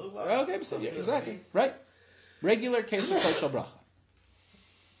below Lugma. Okay, so, yeah, exactly. Right. Regular case of koshal bracha.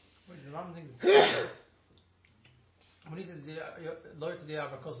 Wait, the Rambam thinks when he says lower to the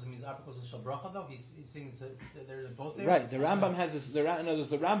Abrakosos, means Abrakosos shal bracha, though he's saying they're both there. Right. The Rambam has this. In other words,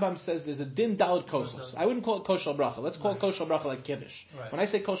 the Rambam says there's a din daled kosos. I wouldn't call it koshal bracha. Let's call it koshal bracha like kiddush. Right. When I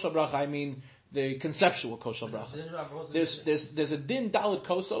say koshal bracha, I mean the conceptual koshal bracha. There's a din daled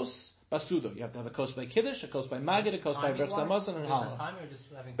kosos basudo. You have to have a kos by kiddush, a kos by magid, a kos by berch samazon, and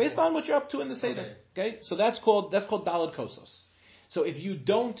halal. Based on what you're up to in the seder. Okay. So that's called daled kosos. So if you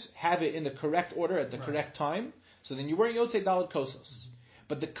don't have it in the correct order at the correct time, so then you weren't yotzei daled kosos.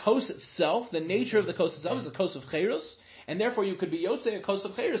 But the kos itself, the nature of the kos itself is a kos of cheirus, and therefore you could be yotzei a kos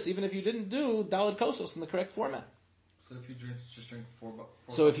of cheirus even if you didn't do daled kosos in the correct format. So if you just drink four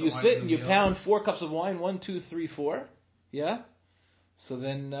So if cups you of wine sit in and the you meal, pound 4 cups of wine, 1, 2, 3, 4, yeah. So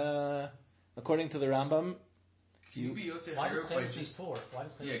then, according to the Rambam, can you be yotzei Why does cheirus by Chayrus just say 4? Why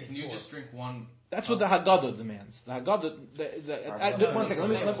does Chayrus say 4? can you just drink one? that's what the Haggadah demands. The Haggadah. One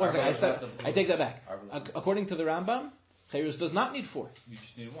second. I take that back. According to the Rambam, Chayrus does not need 4. You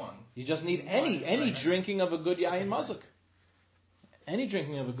just need one. You just need any drinking of a good yayin mazuk. Any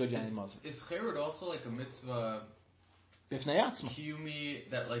drinking of a good yayin mazuk. Is chayrut also like a mitzvah Bifnei atzma. kiyumi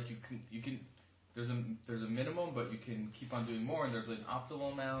that like you can there's a minimum but you can keep on doing more and there's an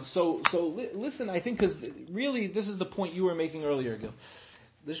optimal amount? So listen, I think because really this is the point you were making earlier, Gil.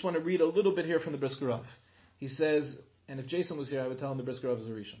 I just want to read a little bit here from the Brisker Rav. He says, and if Jason was here, I would tell him the Brisker Rav is a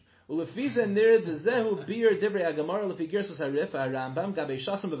Rishon. Ulefiza nir dezehu bir divrei agamar lefi girsas harif harambam gabei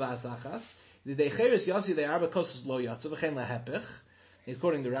shasam b'vasachas didei cheres yasi de arba kosas lo yatsa v'chein lahepich. He's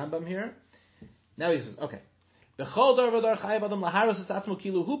quoting the Rambam here. Now he says, okay. Bechol dar v'dar chayav adam laharos es atzmo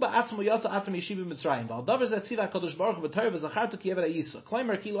kilu hu ba'atzmo yatsa atam yeshiva mitzrayim. V'al davar zet tziva HaKadosh Baruch Hu b'Torah v'zachartu ki eved ha'yisa.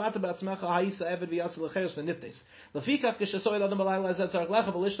 Kloimer kilu atam ba'atzmecha ha'yisa eved v'yatsa l'cheres v'niptes. Lefikach k'shesoy adam b'layla hazeh tzarech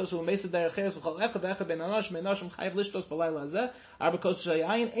lecha v'lishtos hu mesa derech cheres v'chol echa v'echa ben anash me'nashim chayav lishtos b'layla hazeh arba kos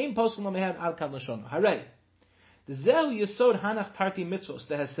shayayin ein poskel lo mehed al kad l'shono. Harei. The Zeu Yesod Hanach Tarti Mitzvos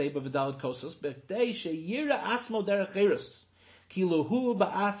the Haseba V'Dalad Kosos B'Dei Sheyira Atzmo Derech Cheres Kiluhu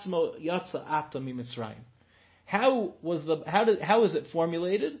Ba'atzmo Yatsa Ata Mitzrayim. How is it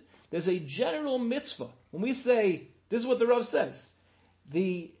formulated? There's a general mitzvah. When we say, this is what the Rav says,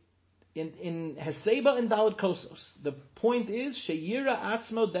 in Haseba and Dalad Kosos, the point is Sheyira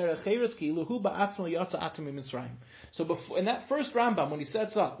Atzmo Derech Cheres Kiluhu Ba'atzmo Yatsa Ata Mitzrayim. So before, in that first Rambam, when he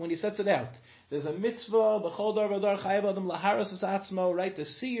sets it out, there's a mitzvah, b'chol dar v'dar chayav adam laharos es atzmo, right, to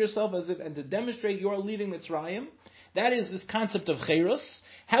see yourself as if, and to demonstrate your leaving Mitzrayim. That is this concept of cheirus.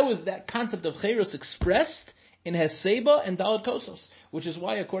 How is that concept of cheirus expressed in Heseba and Dalad Kosos? Which is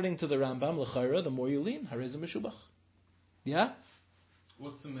why, according to the Rambam, l'chayra, the more you lean, harei meshubach. Yeah?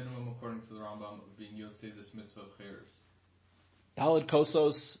 What's the minimum, according to the Rambam, of being yotzei this mitzvah of cheirus? Dalad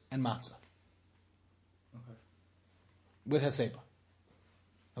Kosos and matzah. Okay. With Heseba.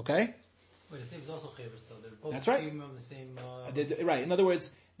 Okay? Wait, the same is also Chavis though. They're both That's right. of the same. Right. In other words,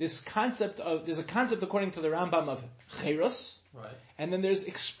 there's a concept according to the Rambam of Chairus, Right. and then there's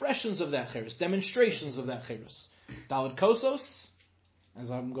expressions of that Chairus, demonstrations of that Chairus. Dalad Kosos, as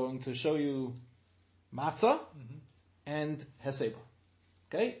I'm going to show you, Matzah, and Heseba.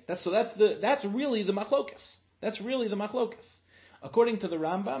 Okay? That's really the Machlokas. That's really the Machlokas. According to the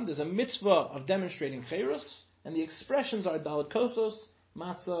Rambam, there's a mitzvah of demonstrating Chairus, and the expressions are Dalad Kosos,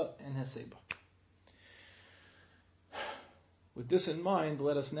 Matzah, and Heseba. With this in mind,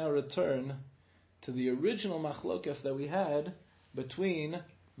 let us now return to the original machlokas that we had between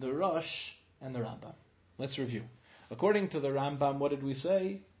the Rosh and the Rambam. Let's review. According to the Rambam, what did we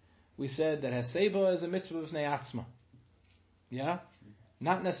say? We said that Heseba is a mitzvah of Ne'atzma. Yeah?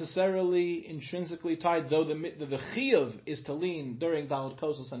 Not necessarily intrinsically tied, though the chiyuv is to lean during Dalad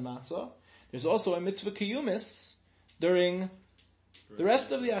Kosos and Matzah. There's also a mitzvah kiyumis during the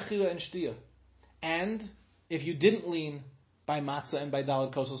rest of the Achila and Shtiya. And if you didn't lean by Matzah and by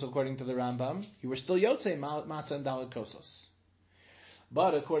Dalad Kosos according to the Rambam, you were still Yotzei Matzah and Dalad Kosos.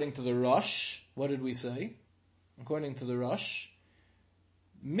 But according to the Rosh, what did we say? According to the Rosh,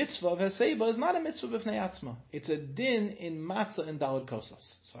 mitzvah of Heseba is not a mitzvah b'fnei atzma. It's a din in Matzah and Dalad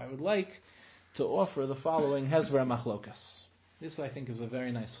Kosos. So I would like to offer the following Hezbollah Machlokas. This I think is a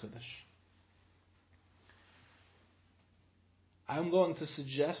very nice Chiddush. I'm going to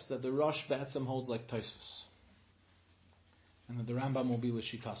suggest that the Rosh Ba'atzim holds like Tosfos, and that the Rambam will be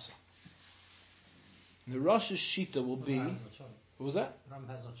L'shitasa. The Rosh's Shita will be... Ram has no choice. What was that? Ram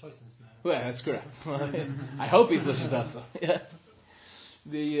has no choice in this matter. Well, that's correct. I hope he's L'shitasa. Yeah.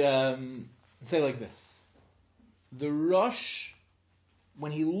 Say like this. The Rosh,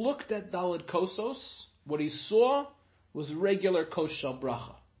 when he looked at Dalad Kosos, what he saw was regular Kos Shel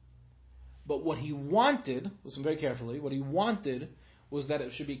Bracha. But what he wanted, listen very carefully, what he wanted was that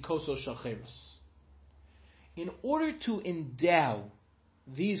it should be Kosos Shel Cheirus. In order to endow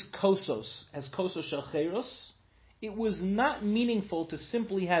these Kosos as Kosos Shel Cheirus, it was not meaningful to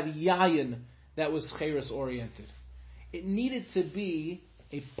simply have Yayin that was Cheirus oriented. It needed to be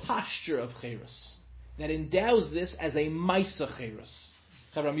a posture of Cheirus that endows this as a Maisa Cheirus.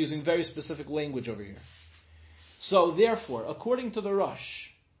 I'm using very specific language over here. So therefore, according to the Rosh,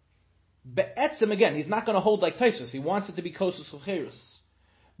 Be'etzim, again, he's not going to hold like Taisus. He wants it to be Kosos of Cheirus.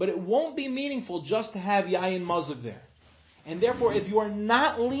 But it won't be meaningful just to have Yayin Mazug there. And therefore, if you are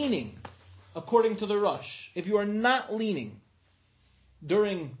not leaning, according to the Rosh, if you are not leaning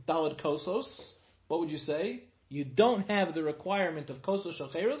during Dalad Kosos, what would you say? You don't have the requirement of Kosos Shel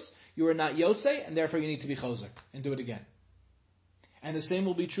Cheirus, you are not Yotzei, and therefore you need to be Chozek, and do it again. And the same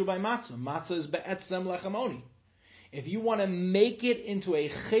will be true by Matzah. Matzah is Be'etzem Lechamoni. If you want to make it into a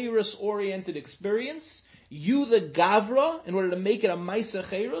Cheirus-oriented experience, you the Gavra, in order to make it a Maisa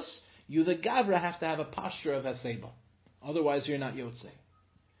Cheirus, you the Gavra have to have a posture of Heseba. Otherwise you're not Yotzei.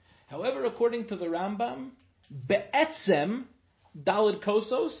 However, according to the Rambam, Be'etzem, Dalad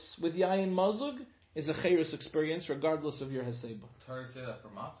Kosos, with Yayin Mazug, is a Cheirus experience regardless of your Heseba. It's hard to say that for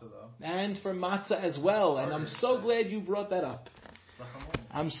matzah, though. And for Matzah as well, and I'm so glad you brought that up.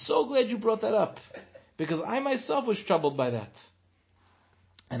 Because I myself was troubled by that.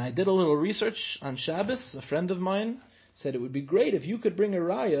 And I did a little research on Shabbos. A friend of mine said it would be great if you could bring a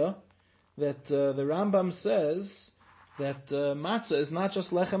raya that the Rambam says that matzah is not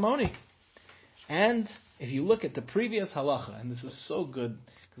just lechem oni. And if you look at the previous halacha, and this is so good,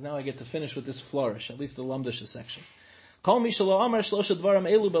 because now I get to finish with this flourish, at least the Lamdasha section. Kol mi shelo amar shlosha dvarim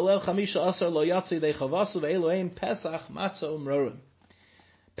elu belel chamisha asar lo yatsi dei chavasu ve'elu ein pesach matzah umrorim.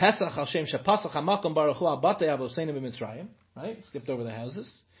 Pesach al shem shepasach hamakom baruch hu al batei avoseinu b'Mitzrayim. Right? Skipped over the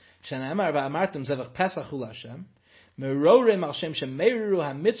houses. Shenamar va'amartem zevach pesach hu l'Hashem. Merorim al shem shemeiru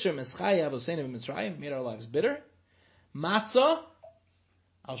hamitzrim eschai avoseinu b'Mitzrayim. Made our lives bitter. Matzah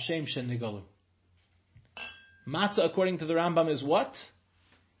al shem shenigolu. Matzah, according to the Rambam, is what?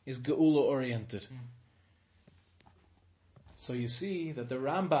 Is geula oriented. So you see that the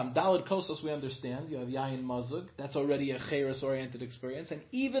Rambam, Daled Kosos, we understand. You have Yayin Mazug. That's already a Cheres oriented experience. And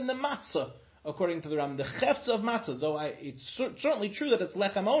even the Matzah, according to the Rambam, the Chefts of Matzah, though it's certainly true that it's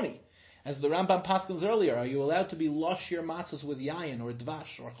Lechem Oni. As the Rambam paskins earlier, are you allowed to be lush your matzahs with Yayin or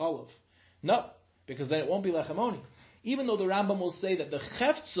Dvash or Cholov? No, because then it won't be Lechem Oni. Even though the Rambam will say that the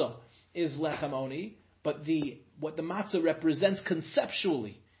Cheftza is Lechem Oni, but what the matzah represents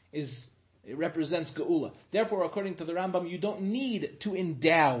conceptually it represents geula. Therefore, according to the Rambam, you don't need to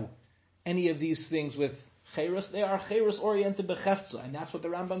endow any of these things with cheres. They are cheres oriented bechefza, and that's what the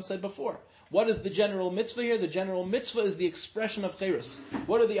Rambam said before. What is the general mitzvah here? The general mitzvah is the expression of cheres.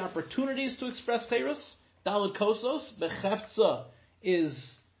 What are the opportunities to express cheres? Daled kosos, bechefza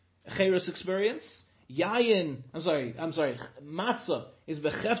is cheres experience. Matzah is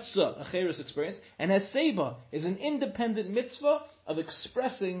bechefza, a cheres experience, and heseba is an independent mitzvah of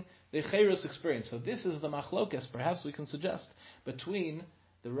expressing the cheres experience. So this is the machlokes, perhaps we can suggest, between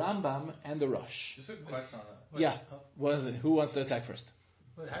the Rambam and the Rosh. Just a question on that. Yeah, what is it? Who wants to attack first?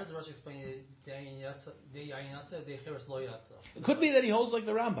 But how does the Rosh explain it? It could be that he holds like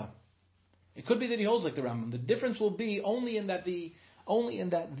the Rambam. The difference will be only in that the.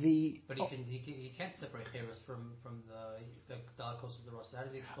 But he can't separate cheres from the dalakos of the Rosh. How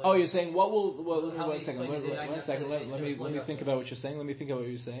does he explain? Oh, you're saying what will? Well, How one second. Let me think about what you're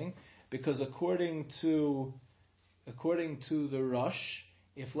saying. Because according to the Rosh,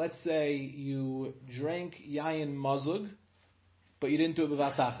 if let's say you drank yayin mazug, but you didn't do it with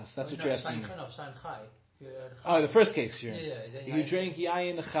vasachas, that's what you're asking me. Oh, the first case here. Yeah. You drank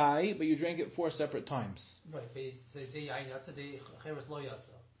yayin chai, but you drank it 4 separate times. Right, but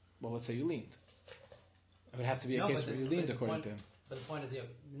Well, let's say you leaned. It would have to be a case where you leaned according to him. But the point is,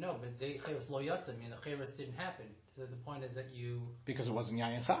 but the cheres lo yatsa. I mean, the cheres didn't happen. So the point is that because it wasn't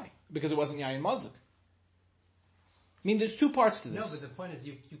yayin chai, because it wasn't yayin mazuk. I mean, there's 2 parts to this. No, but the point is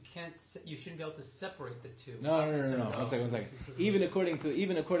you shouldn't be able to separate the two. No. One second. Even according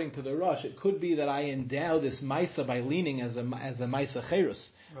to the Rosh, it could be that I endow this Maisa by leaning as a Maisa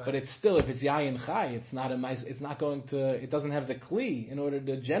Cheres. Right. But it's still, if it's Yayin Chai, it's not a Maisa, it doesn't have the Kli in order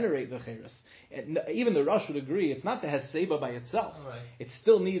to generate the Cheres. Even the Rosh would agree, it's not the Heseba by itself. Right. It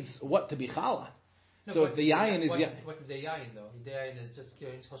still needs what to be Chala. No, so if the Yayin is... What's the Yayin though? The Yayin is just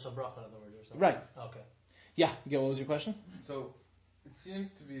Koshal Bracha, in other words, or something. Right. Okay. Yeah, Gil, what was your question? So, it seems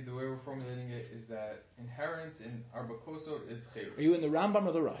to be the way we're formulating it is that inherent in Arba Kosot is Cheres. Are you in the Rambam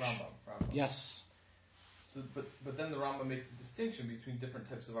or the Rosh? Rambam. Yes. So, but then the Rambam makes a distinction between different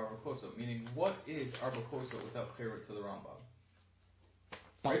types of Arba Kosot, meaning what is Arba Kosot without Cheres to the Rambam?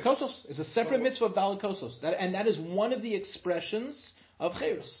 Daled Kosos is a separate mitzvah of Daled Kosos. That is one of the expressions of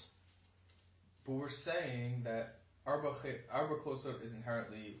Cheres. But we're saying that Arba Kosot is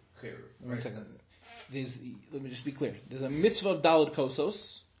inherently Cheres. Right? 1 second. Let me just be clear. There's a mitzvah of Daled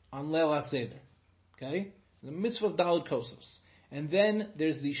Kosos on Leil HaSeder. Okay? There's a mitzvah of Daled Kosos. And then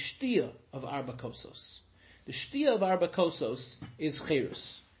there's the Shtia of Arba Kosos. The Shtia of Arba Kosos is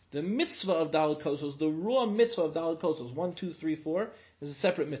Cheres. The mitzvah of Daled Kosos, the raw mitzvah of Daled Kosos, 1, 2, 3, 4, is a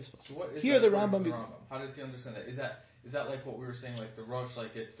separate mitzvah. So what is here that the Rambam. How does he understand that? Is that like what we were saying, like the Rosh,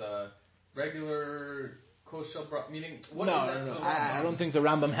 like it's a regular kosher bracha? Meaning, what is that? No. I don't think the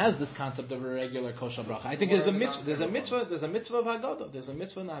Rambam has this concept of a regular kosher bracha. I think there's a mitzvah. There's a mitzvah of Haggadah. There's a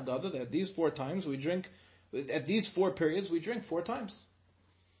mitzvah in Haggadah that these 4 times we drink. At these 4 periods, we drink 4 times.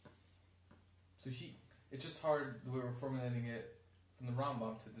 So it's just hard the way we're formulating it from the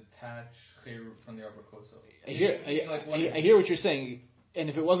Rambam to detach Cheru from the Arba Kosot. I hear what you're saying, and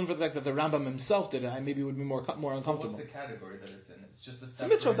if it wasn't for the fact that the Rambam himself did it, I maybe would be more uncomfortable. What's the category that it's in? It's just a separate...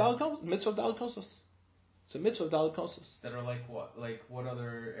 mitzvah of Daled Kosos. It's a mitzvah of Daled Kosos. That are like what? Like what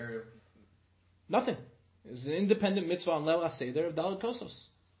other area? Nothing. It's an independent mitzvah on Leil HaSeder of Daled Kosos.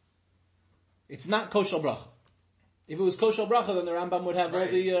 It's not koshel bracha. If it was koshel bracha, then the Rambam would have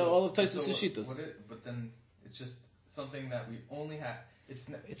all of Tosfos Yeshitas. But then it's just something that we only have. It's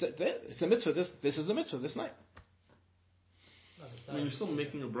a mitzvah. This is the mitzvah this night. I mean, you're still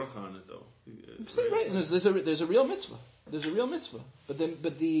making a bracha on it, though. Right, and there's a real mitzvah. There's a real mitzvah. But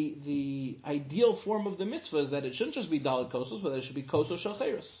the ideal form of the mitzvah is that it shouldn't just be dalet kosos, but that it should be kosos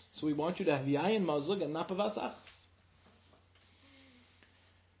shalcheres. So we want you to have yayin mazug and napavas achas.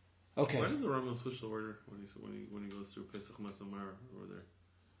 Okay. Why does the Rambam switch the order when he goes through Pesach Matzah over there?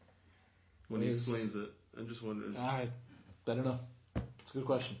 When he explains it, I'm just wondering. I don't know. It's a good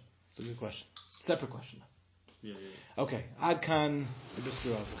question. Separate question. Yeah. Okay. Ad kan Can I just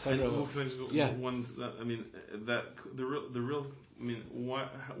go one? I mean, that the real. I mean,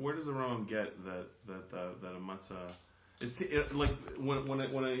 where does the Rambam get that a matzah? Like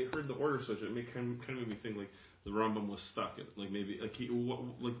when I heard the order switch, it kind of made me think like the Rambam was stuck. Like maybe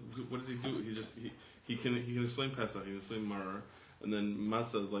what does he do? He can explain Pesach, he can explain Maror, and then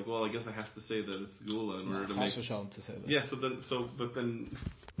matzah is like, well, I guess I have to say that it's Gula in order to make. To say that. Yeah. But then.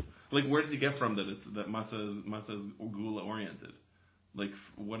 Like, where does he get from that matzah is Gula oriented? Like,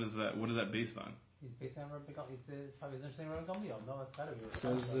 what is that based on? He's based on Rabbi Gamliel. He's probably interesting Rabbi Gamliel. No, that's gotta be.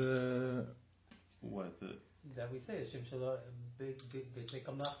 Says What? That we say Shem Shalom big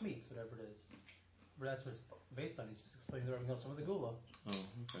come nachmitz, whatever it is. But that's what it's based on. He's explaining the Rabbi Gamliel some of the Gula. Oh,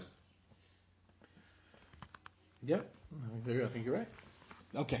 okay. Yep, I think you're right.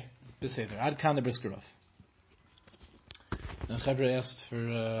 Okay, Beseder. Ad kan the Briskerov. And Chevra asked for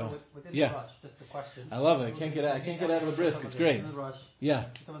within the rush, just a question. I love it. I can't get out of the brisk. It's great. In the rush, Yeah.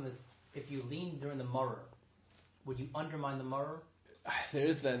 If you lean during the Maror, would you undermine the Maror? There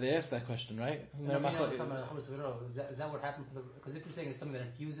is that. They asked that question, right? Is that what happened? Because if you're saying it's something that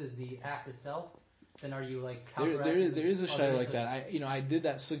infuses the act itself, then are you like counteracting? There is a shayla like that. I did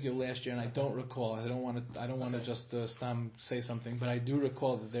that sugya last year, and I don't recall. I don't want to just say something, but I do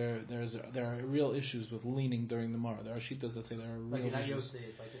recall that there are real issues with leaning during the Maror. There are shittas that say there are real issues.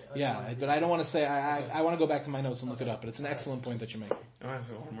 But I don't want to say. I want to go back to my notes and look it up. But it's an excellent point that you're making. I have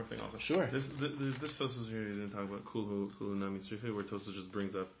one more thing also. Sure. This Tosfos here you didn't talk about Kulu Nami Tzricha, where Tosfos just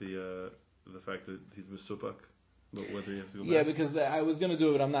brings up the fact that he's misupak. But whether you have to go back. Yeah, because I was going to do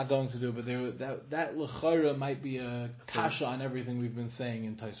it, but I'm not going to do it. But that l'chayra might be a kasha on everything we've been saying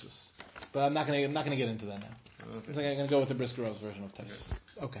in Taisus. But I'm not going to get into that now. Okay. I'm going to go with the Briskerov's version of Taisus.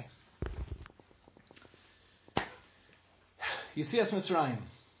 Okay. Yetzias Mitzrayim.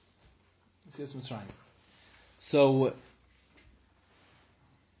 So,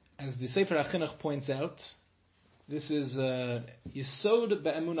 as the Sefer HaChinuch points out, this is Yesod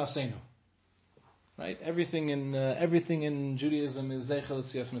be'emunasenu. Right, everything in Judaism is Zeichel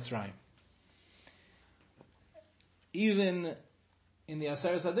Yetzias Mitzrayim. Even in the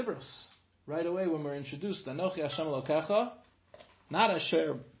Aseres HaDibros, right away when we're introduced, Anochi Hashem Elokecha, not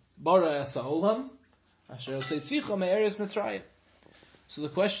Asher Bara Es HaOlam, Asher Seitzicha Me'eres Mitzrayim. So the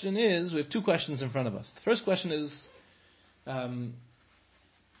question is, we have two questions in front of us. The first question is,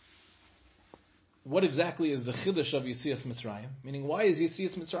 what exactly is the Chiddush of Yetzias Mitzrayim? Meaning, why is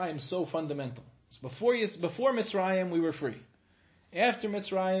Yetzias Mitzrayim so fundamental? So before Mitzrayim, we were free. After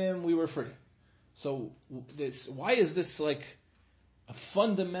Mitzrayim, we were free. So why is this like a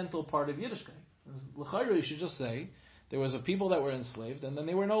fundamental part of Yiddishkeit? L'chayra, you should just say there was a people that were enslaved, and then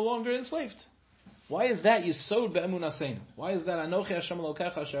they were no longer enslaved. Why is that Yisod be'emunaseinu? Why is that Anochi Hashem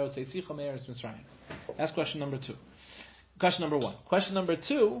Elokecha Asher Hotzeitzicha me'eretz Mitzrayim? That's question number two. Question number one. Question number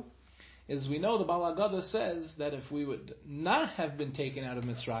two is we know the Baal Haggadah says that if we would not have been taken out of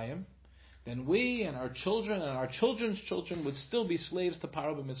Mitzrayim, then we and our children and our children's children would still be slaves to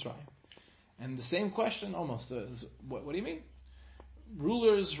Paro b'Mitzrayim. And the same question almost is, what do you mean?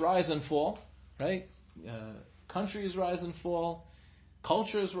 Rulers rise and fall, right? Countries rise and fall,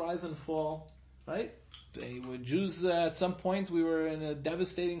 cultures rise and fall, right? They were Jews at some point. We were in a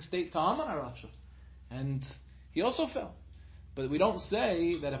devastating state to Haman HaRasha, and he also fell. But we don't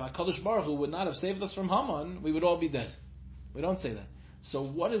say that if HaKadosh Baruch Hu would not have saved us from Haman, we would all be dead. We don't say that. So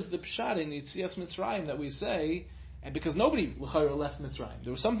what is the pshat in Yetzias Mitzrayim that we say? And because nobody l'chayra left Mitzrayim,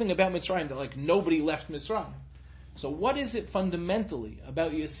 there was something about Mitzrayim that like nobody left Mitzrayim. So what is it fundamentally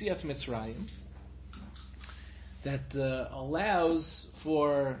about Yetzias Mitzrayim that allows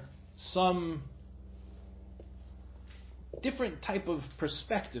for some different type of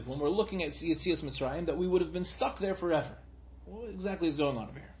perspective when we're looking at Yetzias Mitzrayim that we would have been stuck there forever? What exactly is going on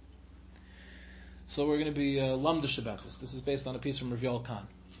over here? So we're going to be lumdish about this. This is based on a piece from Rav Yoel Kahn.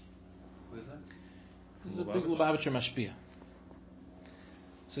 Who is that? This is a big Lubavitcher Mashpia.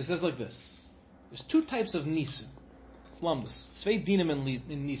 So he says like this. There's two types of nisim. It's lumdus. Zwei dinim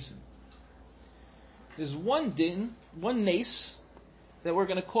in nisim. There's one din, one nes, that we're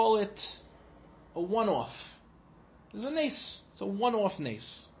going to call it a one-off. There's a nes. It's a one-off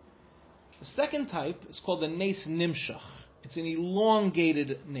nes. The second type is called the nes nimshach. It's an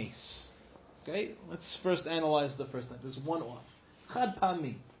elongated nes. Okay, let's first analyze the first type. There's one off. Chad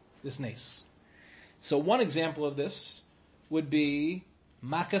pa'ami, this nes. So one example of this would be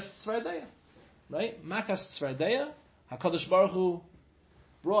Makas Tzvardeya. Right? Makas Tzvardeya, HaKadosh Baruch Hu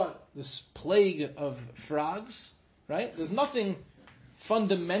brought this plague of frogs. Right? There's nothing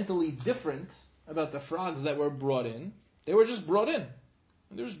fundamentally different about the frogs that were brought in. They were just brought in.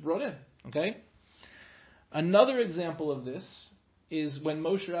 They were just brought in. Okay? Another example of this is when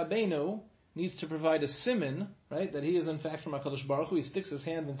Moshe Rabbeinu needs to provide a siman, right, that he is in fact from HaKadosh Baruch Hu. He sticks his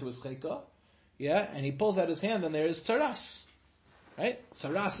hand into his cheka, and he pulls out his hand, and there is tzaras, right?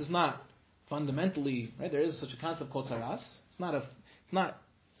 Tzaras is not fundamentally, right, there is such a concept called tzaras. It's not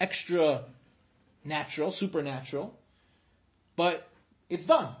extra natural, supernatural, but it's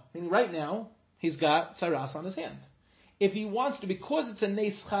done. I mean, right now, he's got tzaras on his hand. If he wants to, because it's a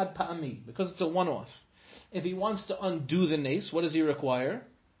nes chad pa'ami, because it's a one-off, if he wants to undo the nes, what does he require?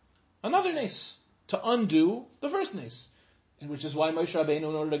 Another nes, to undo the first nes. And which is why Moshe Rabbeinu, in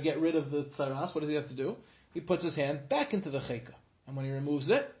order to get rid of the tzaras, what does he have to do? He puts his hand back into the cheka. And when he removes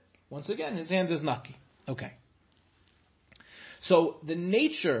it, once again, his hand is naki. Okay. So the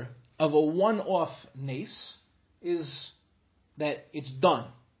nature of a one-off nes is that it's done.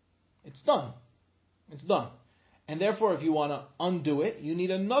 It's done. It's done. And therefore, if you want to undo it, you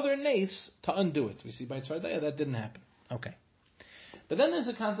need another nes to undo it. We see by Tzvardeya that didn't happen. Okay. But then there's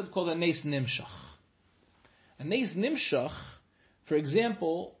a concept called a nes nimshach. A nes nimshach, for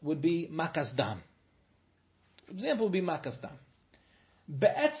example, would be makas dam. For example, would be makas dam.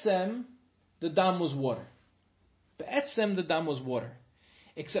 Be'etzem, the dam was water. Be'etzem, the dam was water.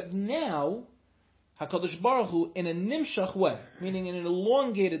 Except now, HaKadosh Baruch Hu, in a nimshach way, meaning in an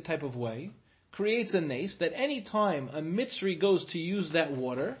elongated type of way, creates a nes that any time a Mitzri goes to use that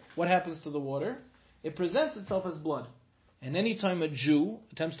water, what happens to the water? It presents itself as blood. And any time a Jew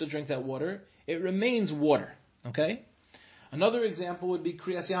attempts to drink that water, it remains water. Okay? Another example would be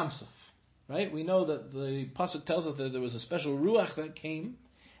Kriyas Yamsuf. Right? We know that the Pasuk tells us that there was a special Ruach that came,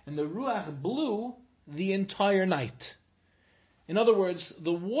 and the Ruach blew the entire night. In other words,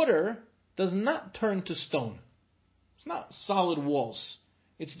 the water does not turn to stone. It's not solid walls.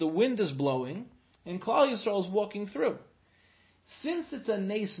 It's the wind is blowing, and Klal Yisrael is walking through. Since it's a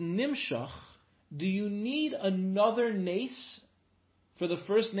nes nimshach, do you need another nes for the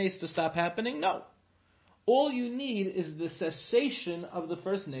first nes to stop happening? No. All you need is the cessation of the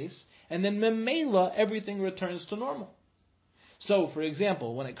first nes, and then memela, everything returns to normal. So, for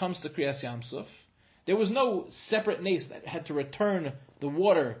example, when it comes to Kriyas Yamsuf, there was no separate nes that had to return the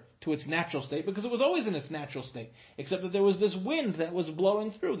water to its natural state, because it was always in its natural state, except that there was this wind that was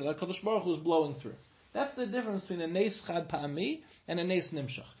blowing through, that HaKadosh Baruch Hu was blowing through. That's the difference between a nes chad pa'ami and a nes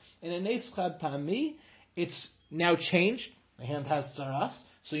nimshach. In a nes chad pa'ami, it's now changed. The hand has tzaras,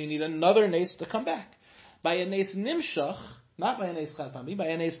 so you need another nes to come back. By a nes nimshach, not by a nes chad pa'ami, by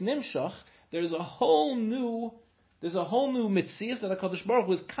a nes nimshach, there's a whole new mitzias that HaKadosh Baruch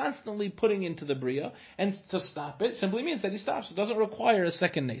Hu is constantly putting into the bria, and to stop it simply means that he stops. It doesn't require a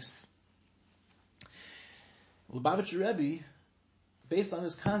second nes. Lubavitcher Rebbe, based on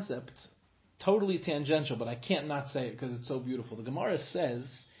this concept, totally tangential, but I can't not say it because it's so beautiful. The Gemara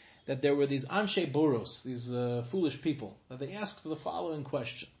says that there were these anshe boros, these foolish people, that they asked the following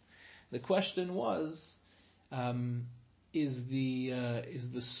question. The question was, is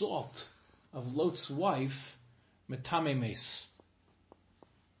the salt of Lot's wife metame mes?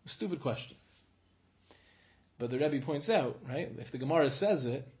 A stupid question. But the Rebbe points out, right, if the Gemara says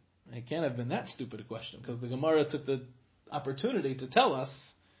it, it can't have been that stupid a question, because the Gemara took the opportunity to tell us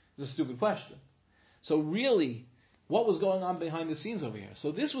it's a stupid question. So really, what was going on behind the scenes over here?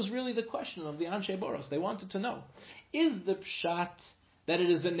 So this was really the question of the Anshe Boros. They wanted to know, is the pshat that it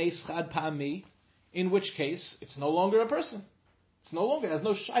is a nes chad pa'ami, in which case it's no longer a person. It's no longer, it has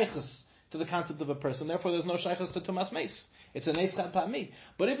no shaychus to the concept of a person, therefore there's no shaychus to tumas meis. It's a nes chad pa'ami.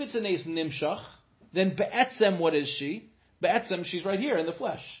 But if it's a nes nimshach, then be'etzem, what is she? Be'etzem, she's right here in the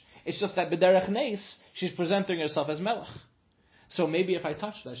flesh. It's just that b'derech nes, she's presenting herself as melech. So maybe if I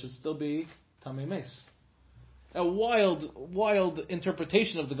touch that, should still be tamei mes. A wild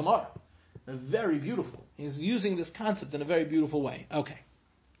interpretation of the Gemara. Very beautiful. He's using this concept in a very beautiful way. Okay.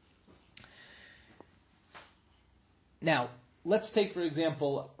 Now, let's take, for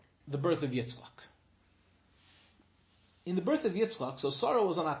example, the birth of Yitzchak. In the birth of Yitzchak, so Sarah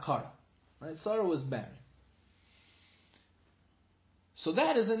was an akara. Right? Sarah was barren. So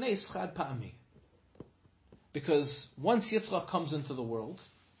that is a nes chad pa'ami. Because once Yitzchak comes into the world,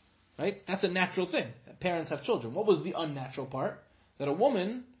 right, that's a natural thing. Parents have children. What was the unnatural part? That a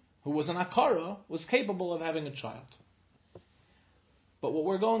woman who was an akara was capable of having a child. But what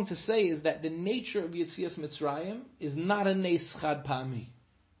we're going to say is that the nature of Yetzias Mitzrayim is not a Nes Chad Pa'ami.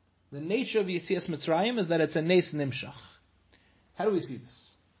 The nature of Yetzias Mitzrayim is that it's a Nes Nimshach. How do we see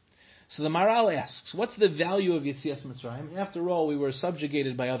this? So the Maral asks, what's the value of Yetzias Mitzrayim? After all, we were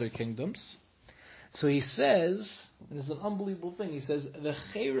subjugated by other kingdoms. So he says, and it's an unbelievable thing, he says, the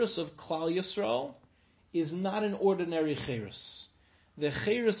Cherus of Klal Yisrael is not an ordinary Cherus. The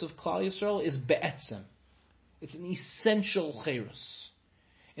Cherus of Klal Yisrael is Be'etzem. It's an essential Cherus.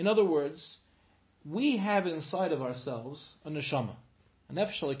 In other words, we have inside of ourselves a neshama, a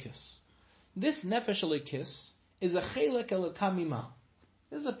nefesh elikis. This nefesh elikis is a chelek elokah mimah.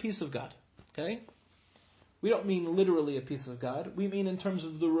 This is a piece of God. Okay? We don't mean literally a piece of God. We mean in terms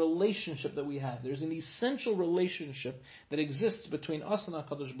of the relationship that we have. There's an essential relationship that exists between us and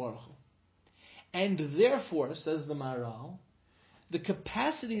HaKadosh Baruch Hu. And therefore, says the Maharal, the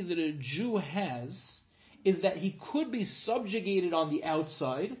capacity that a Jew has is that he could be subjugated on the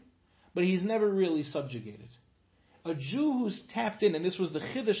outside, but he's never really subjugated. A Jew who's tapped in, and this was the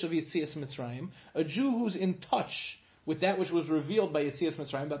Chiddush of Yetzias Mitzrayim, a Jew who's in touch with that which was revealed by Yetzias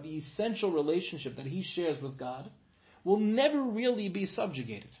Mitzrayim, about the essential relationship that he shares with God, will never really be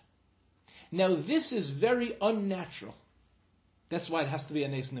subjugated. Now this is very unnatural. That's why it has to be a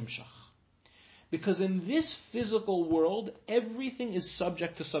Nes Nimshach. Because in this physical world, everything is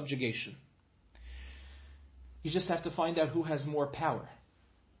subject to subjugation. You just have to find out who has more power.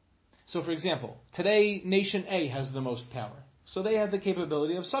 So for example, today Nation A has the most power. So they have the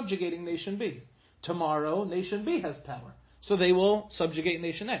capability of subjugating Nation B. Tomorrow, Nation B has power. So they will subjugate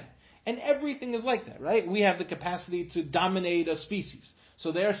Nation A. And everything is like that, right? We have the capacity to dominate a species.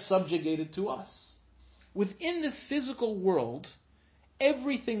 So they're subjugated to us. Within the physical world,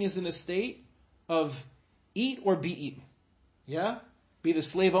 everything is in a state of eat or be eaten. Yeah? Be the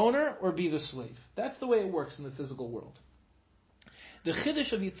slave owner or be the slave. That's the way it works in the physical world. The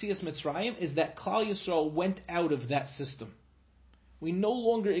Chiddush of Yetzias Mitzrayim is that Klal Yisrael went out of that system. We no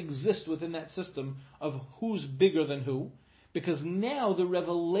longer exist within that system of who's bigger than who, because now the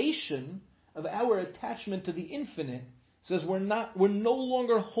revelation of our attachment to the infinite says we're no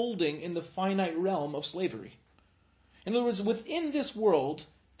longer holding in the finite realm of slavery. In other words, within this world,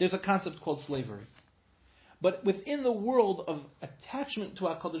 there's a concept called slavery. But within the world of attachment to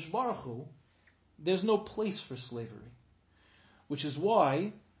HaKadosh Baruch Hu, there's no place for slavery. Which is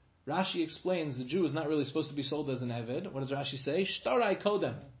why Rashi explains the Jew is not really supposed to be sold as an Eved. What does Rashi say? Shtarai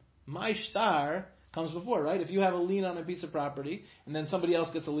kodem. My shtar comes before, right? If you have a lien on a piece of property, and then somebody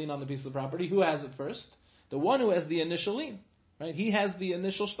else gets a lien on the piece of the property, who has it first? The one who has the initial lien, right? He has the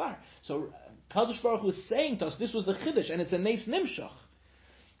initial shtar. So Kadosh Baruch Hu is saying to us, this was the Chiddush, and it's a Nes Nimshach.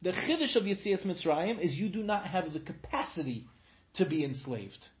 The Chiddush of Yetzias Mitzrayim is you do not have the capacity to be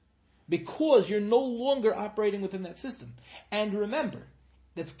enslaved, because you're no longer operating within that system. And remember,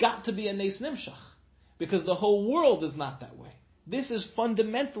 that's got to be a Nes Nimshach, because the whole world is not that way. This is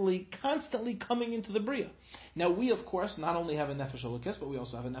fundamentally, constantly coming into the Bria. Now we, of course, not only have a Nefesh Elokis, but we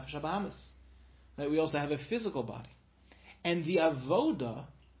also have a Nefesh Habahamis. Right? We also have a physical body. And the Avoda,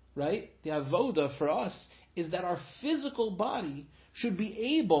 right? The Avoda for us is that our physical body should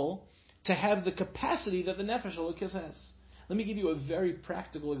be able to have the capacity that the Nefesh Elokis has. Let me give you a very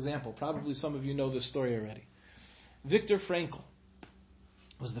practical example. Probably some of you know this story already. Viktor Frankl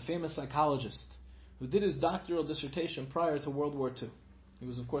was the famous psychologist who did his doctoral dissertation prior to World War II. He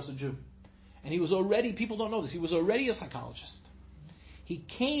was, of course, a Jew. And he was already, people don't know this, he was already a psychologist. He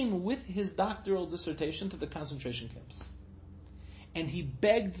came with his doctoral dissertation to the concentration camps. And he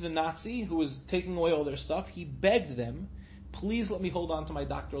begged the Nazi who was taking away all their stuff, he begged them, please let me hold on to my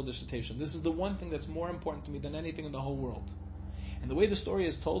doctoral dissertation. This is the one thing that's more important to me than anything in the whole world. And the way the story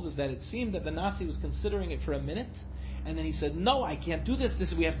is told is that it seemed that the Nazi was considering it for a minute, and then he said, no, I can't do this.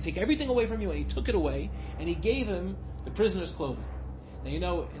 We have to take everything away from you. And he took it away, and he gave him the prisoner's clothing. Now, you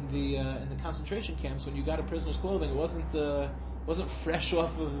know, in the concentration camps, when you got a prisoner's clothing, it wasn't fresh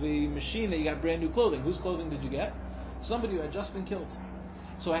off of the machine that you got brand new clothing. Whose clothing did you get? Somebody who had just been killed.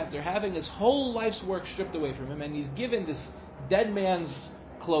 So after having his whole life's work stripped away from him, and he's given this dead man's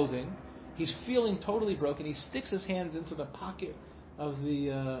clothing, he's feeling totally broken. He sticks his hands into the pocket of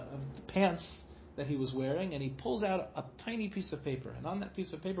the pants that he was wearing, and he pulls out a tiny piece of paper, and on that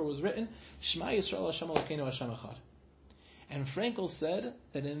piece of paper was written, Shema Yisrael Hashem Elokeinu Hashem Echad. And Frankl said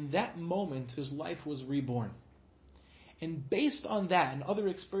that in that moment his life was reborn. And based on that and other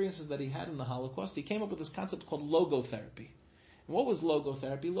experiences that he had in the Holocaust, he came up with this concept called logotherapy. And what was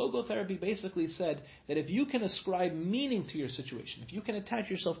logotherapy? Logotherapy basically said that if you can ascribe meaning to your situation, if you can attach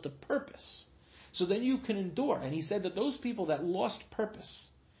yourself to purpose, so then you can endure. And he said that those people that lost purpose,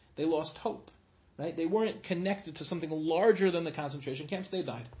 they lost hope. right? They weren't connected to something larger than the concentration camps. They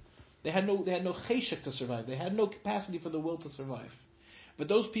died. They had no cheshek to survive. They had no capacity for the will to survive. But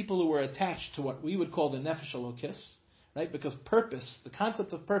those people who were attached to what we would call the nefesh elokis, right? Because purpose, the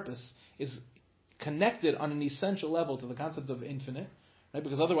concept of purpose, is connected on an essential level to the concept of infinite, right?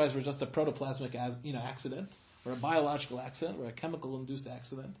 Because otherwise we're just a protoplasmic accident, or a biological accident, or a chemical-induced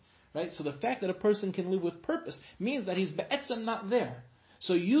accident, right? So the fact that a person can live with purpose means that he's be'etzem not there.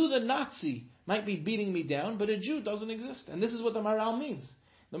 So you, the Nazi, might be beating me down, but a Jew doesn't exist. And this is what the Maral means.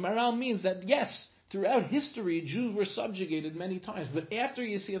 The Maral means that, yes, throughout history, Jews were subjugated many times, but after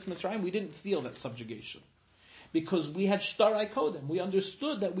Yetzias Mitzrayim, we didn't feel that subjugation. Because we had shtarai kodem. We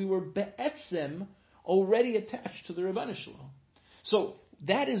understood that we were be'etzem, already attached to the Rebbeinu Shalom. So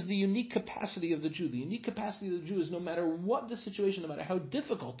that is the unique capacity of the Jew. The unique capacity of the Jew is no matter what the situation, no matter how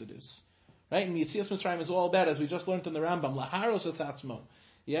difficult it is. Right? And Yetzias Mitzrayim is all about, as we just learned in the Rambam, laharos asatzmo.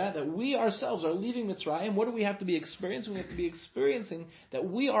 Yeah, that we ourselves are leaving Mitzrayim. What do we have to be experiencing? We have to be experiencing that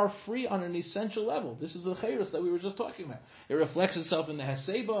we are free on an essential level. This is the chayrus that we were just talking about. It reflects itself in the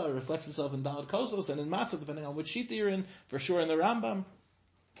Heseba, it reflects itself in Daled Kosos, and in Matzah, depending on which shita you're in, for sure in the Rambam.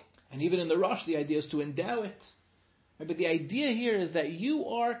 And even in the Rosh, the idea is to endow it. Right? But the idea here is that you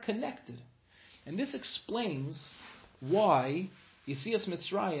are connected. And this explains why Yetzias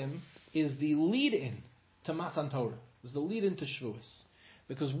Mitzrayim is the lead-in to Matan Torah. It's the lead-in to Shavuos.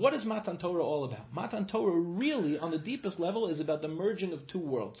 Because what is Matan Torah all about? Matan Torah really, on the deepest level, is about the merging of two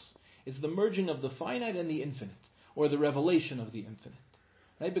worlds. It's the merging of the finite and the infinite, or the revelation of the infinite.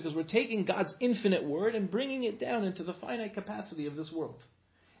 Right? Because we're taking God's infinite word and bringing it down into the finite capacity of this world.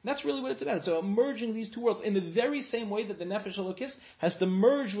 And that's really what it's about. It's about merging these two worlds in the very same way that the Nefesh Elokis has to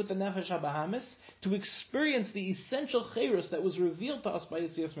merge with the Nefesh HaBahamis to experience the essential chayrus that was revealed to us by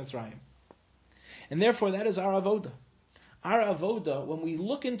Yetzias Mitzrayim. And therefore, that is our avoda. Our avoda, when we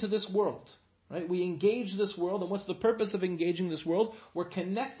look into this world, right, we engage this world, and what's the purpose of engaging this world? We're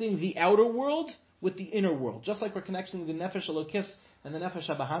connecting the outer world with the inner world. Just like we're connecting the Nefesh Elokis and the Nefesh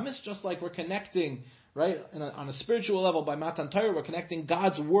HaBahamis, just like we're connecting, right, on a spiritual level by Matan Torah, we're connecting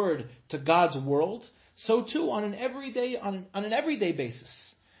God's word to God's world. So too, on an everyday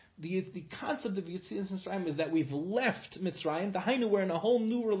basis. The concept of Yetzias Mitzrayim is that we've left Mitzrayim, we're in a whole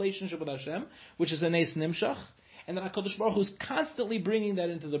new relationship with Hashem, which is a Nes Nimshach, and that HaKadosh Baruch Hu is constantly bringing that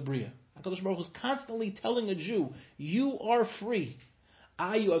into the Bria. HaKadosh Baruch Hu is constantly telling a Jew, you are free.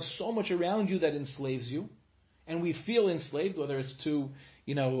 You have so much around you that enslaves you, and we feel enslaved, whether it's to,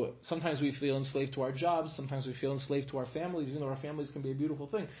 sometimes we feel enslaved to our jobs, sometimes we feel enslaved to our families, even though our families can be a beautiful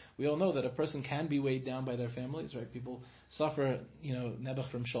thing. We all know that a person can be weighed down by their families, right? People suffer, nebuch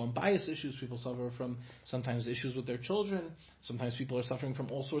from shalom bias issues, people suffer from sometimes issues with their children, sometimes people are suffering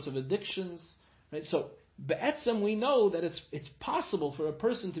from all sorts of addictions, right? So, Be'etzem, we know that it's possible for a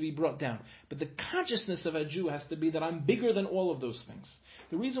person to be brought down. But the consciousness of a Jew has to be that I'm bigger than all of those things.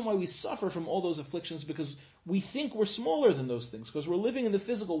 The reason why we suffer from all those afflictions is because we think we're smaller than those things. Because we're living in the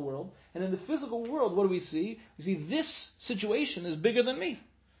physical world. And in the physical world, what do we see? We see this situation is bigger than me.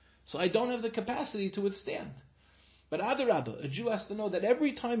 So I don't have the capacity to withstand. But Adarabba, a Jew has to know that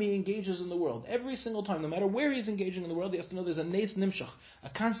every time he engages in the world, every single time, no matter where he's engaging in the world, he has to know there's a Nes Nimshach, a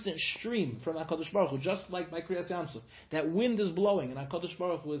constant stream from HaKadosh Baruch Hu, just like by Kriyas Yamsuf. That wind is blowing, and HaKadosh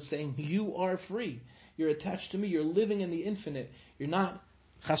Baruch Hu is saying, you are free. You're attached to me. You're living in the infinite. You're not,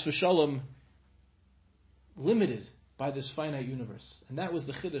 chas v'shalom, limited by this finite universe. And that was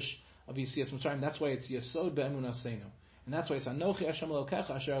the Chiddush of Yetzias Mitzrayim. That's why it's Yesod Be'emunaseinu. And that's why it's Anochi Hashem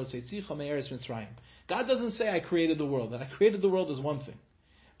Elokecha Asher Hotzeitzicha Me'eretz Mitzrayim. God doesn't say I created the world. That I created the world is one thing.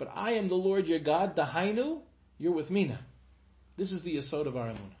 But I am the Lord your God. Dahainu, you're with me now. This is the Yesod of our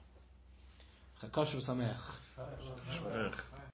Emunah. Chakash v'Sameach.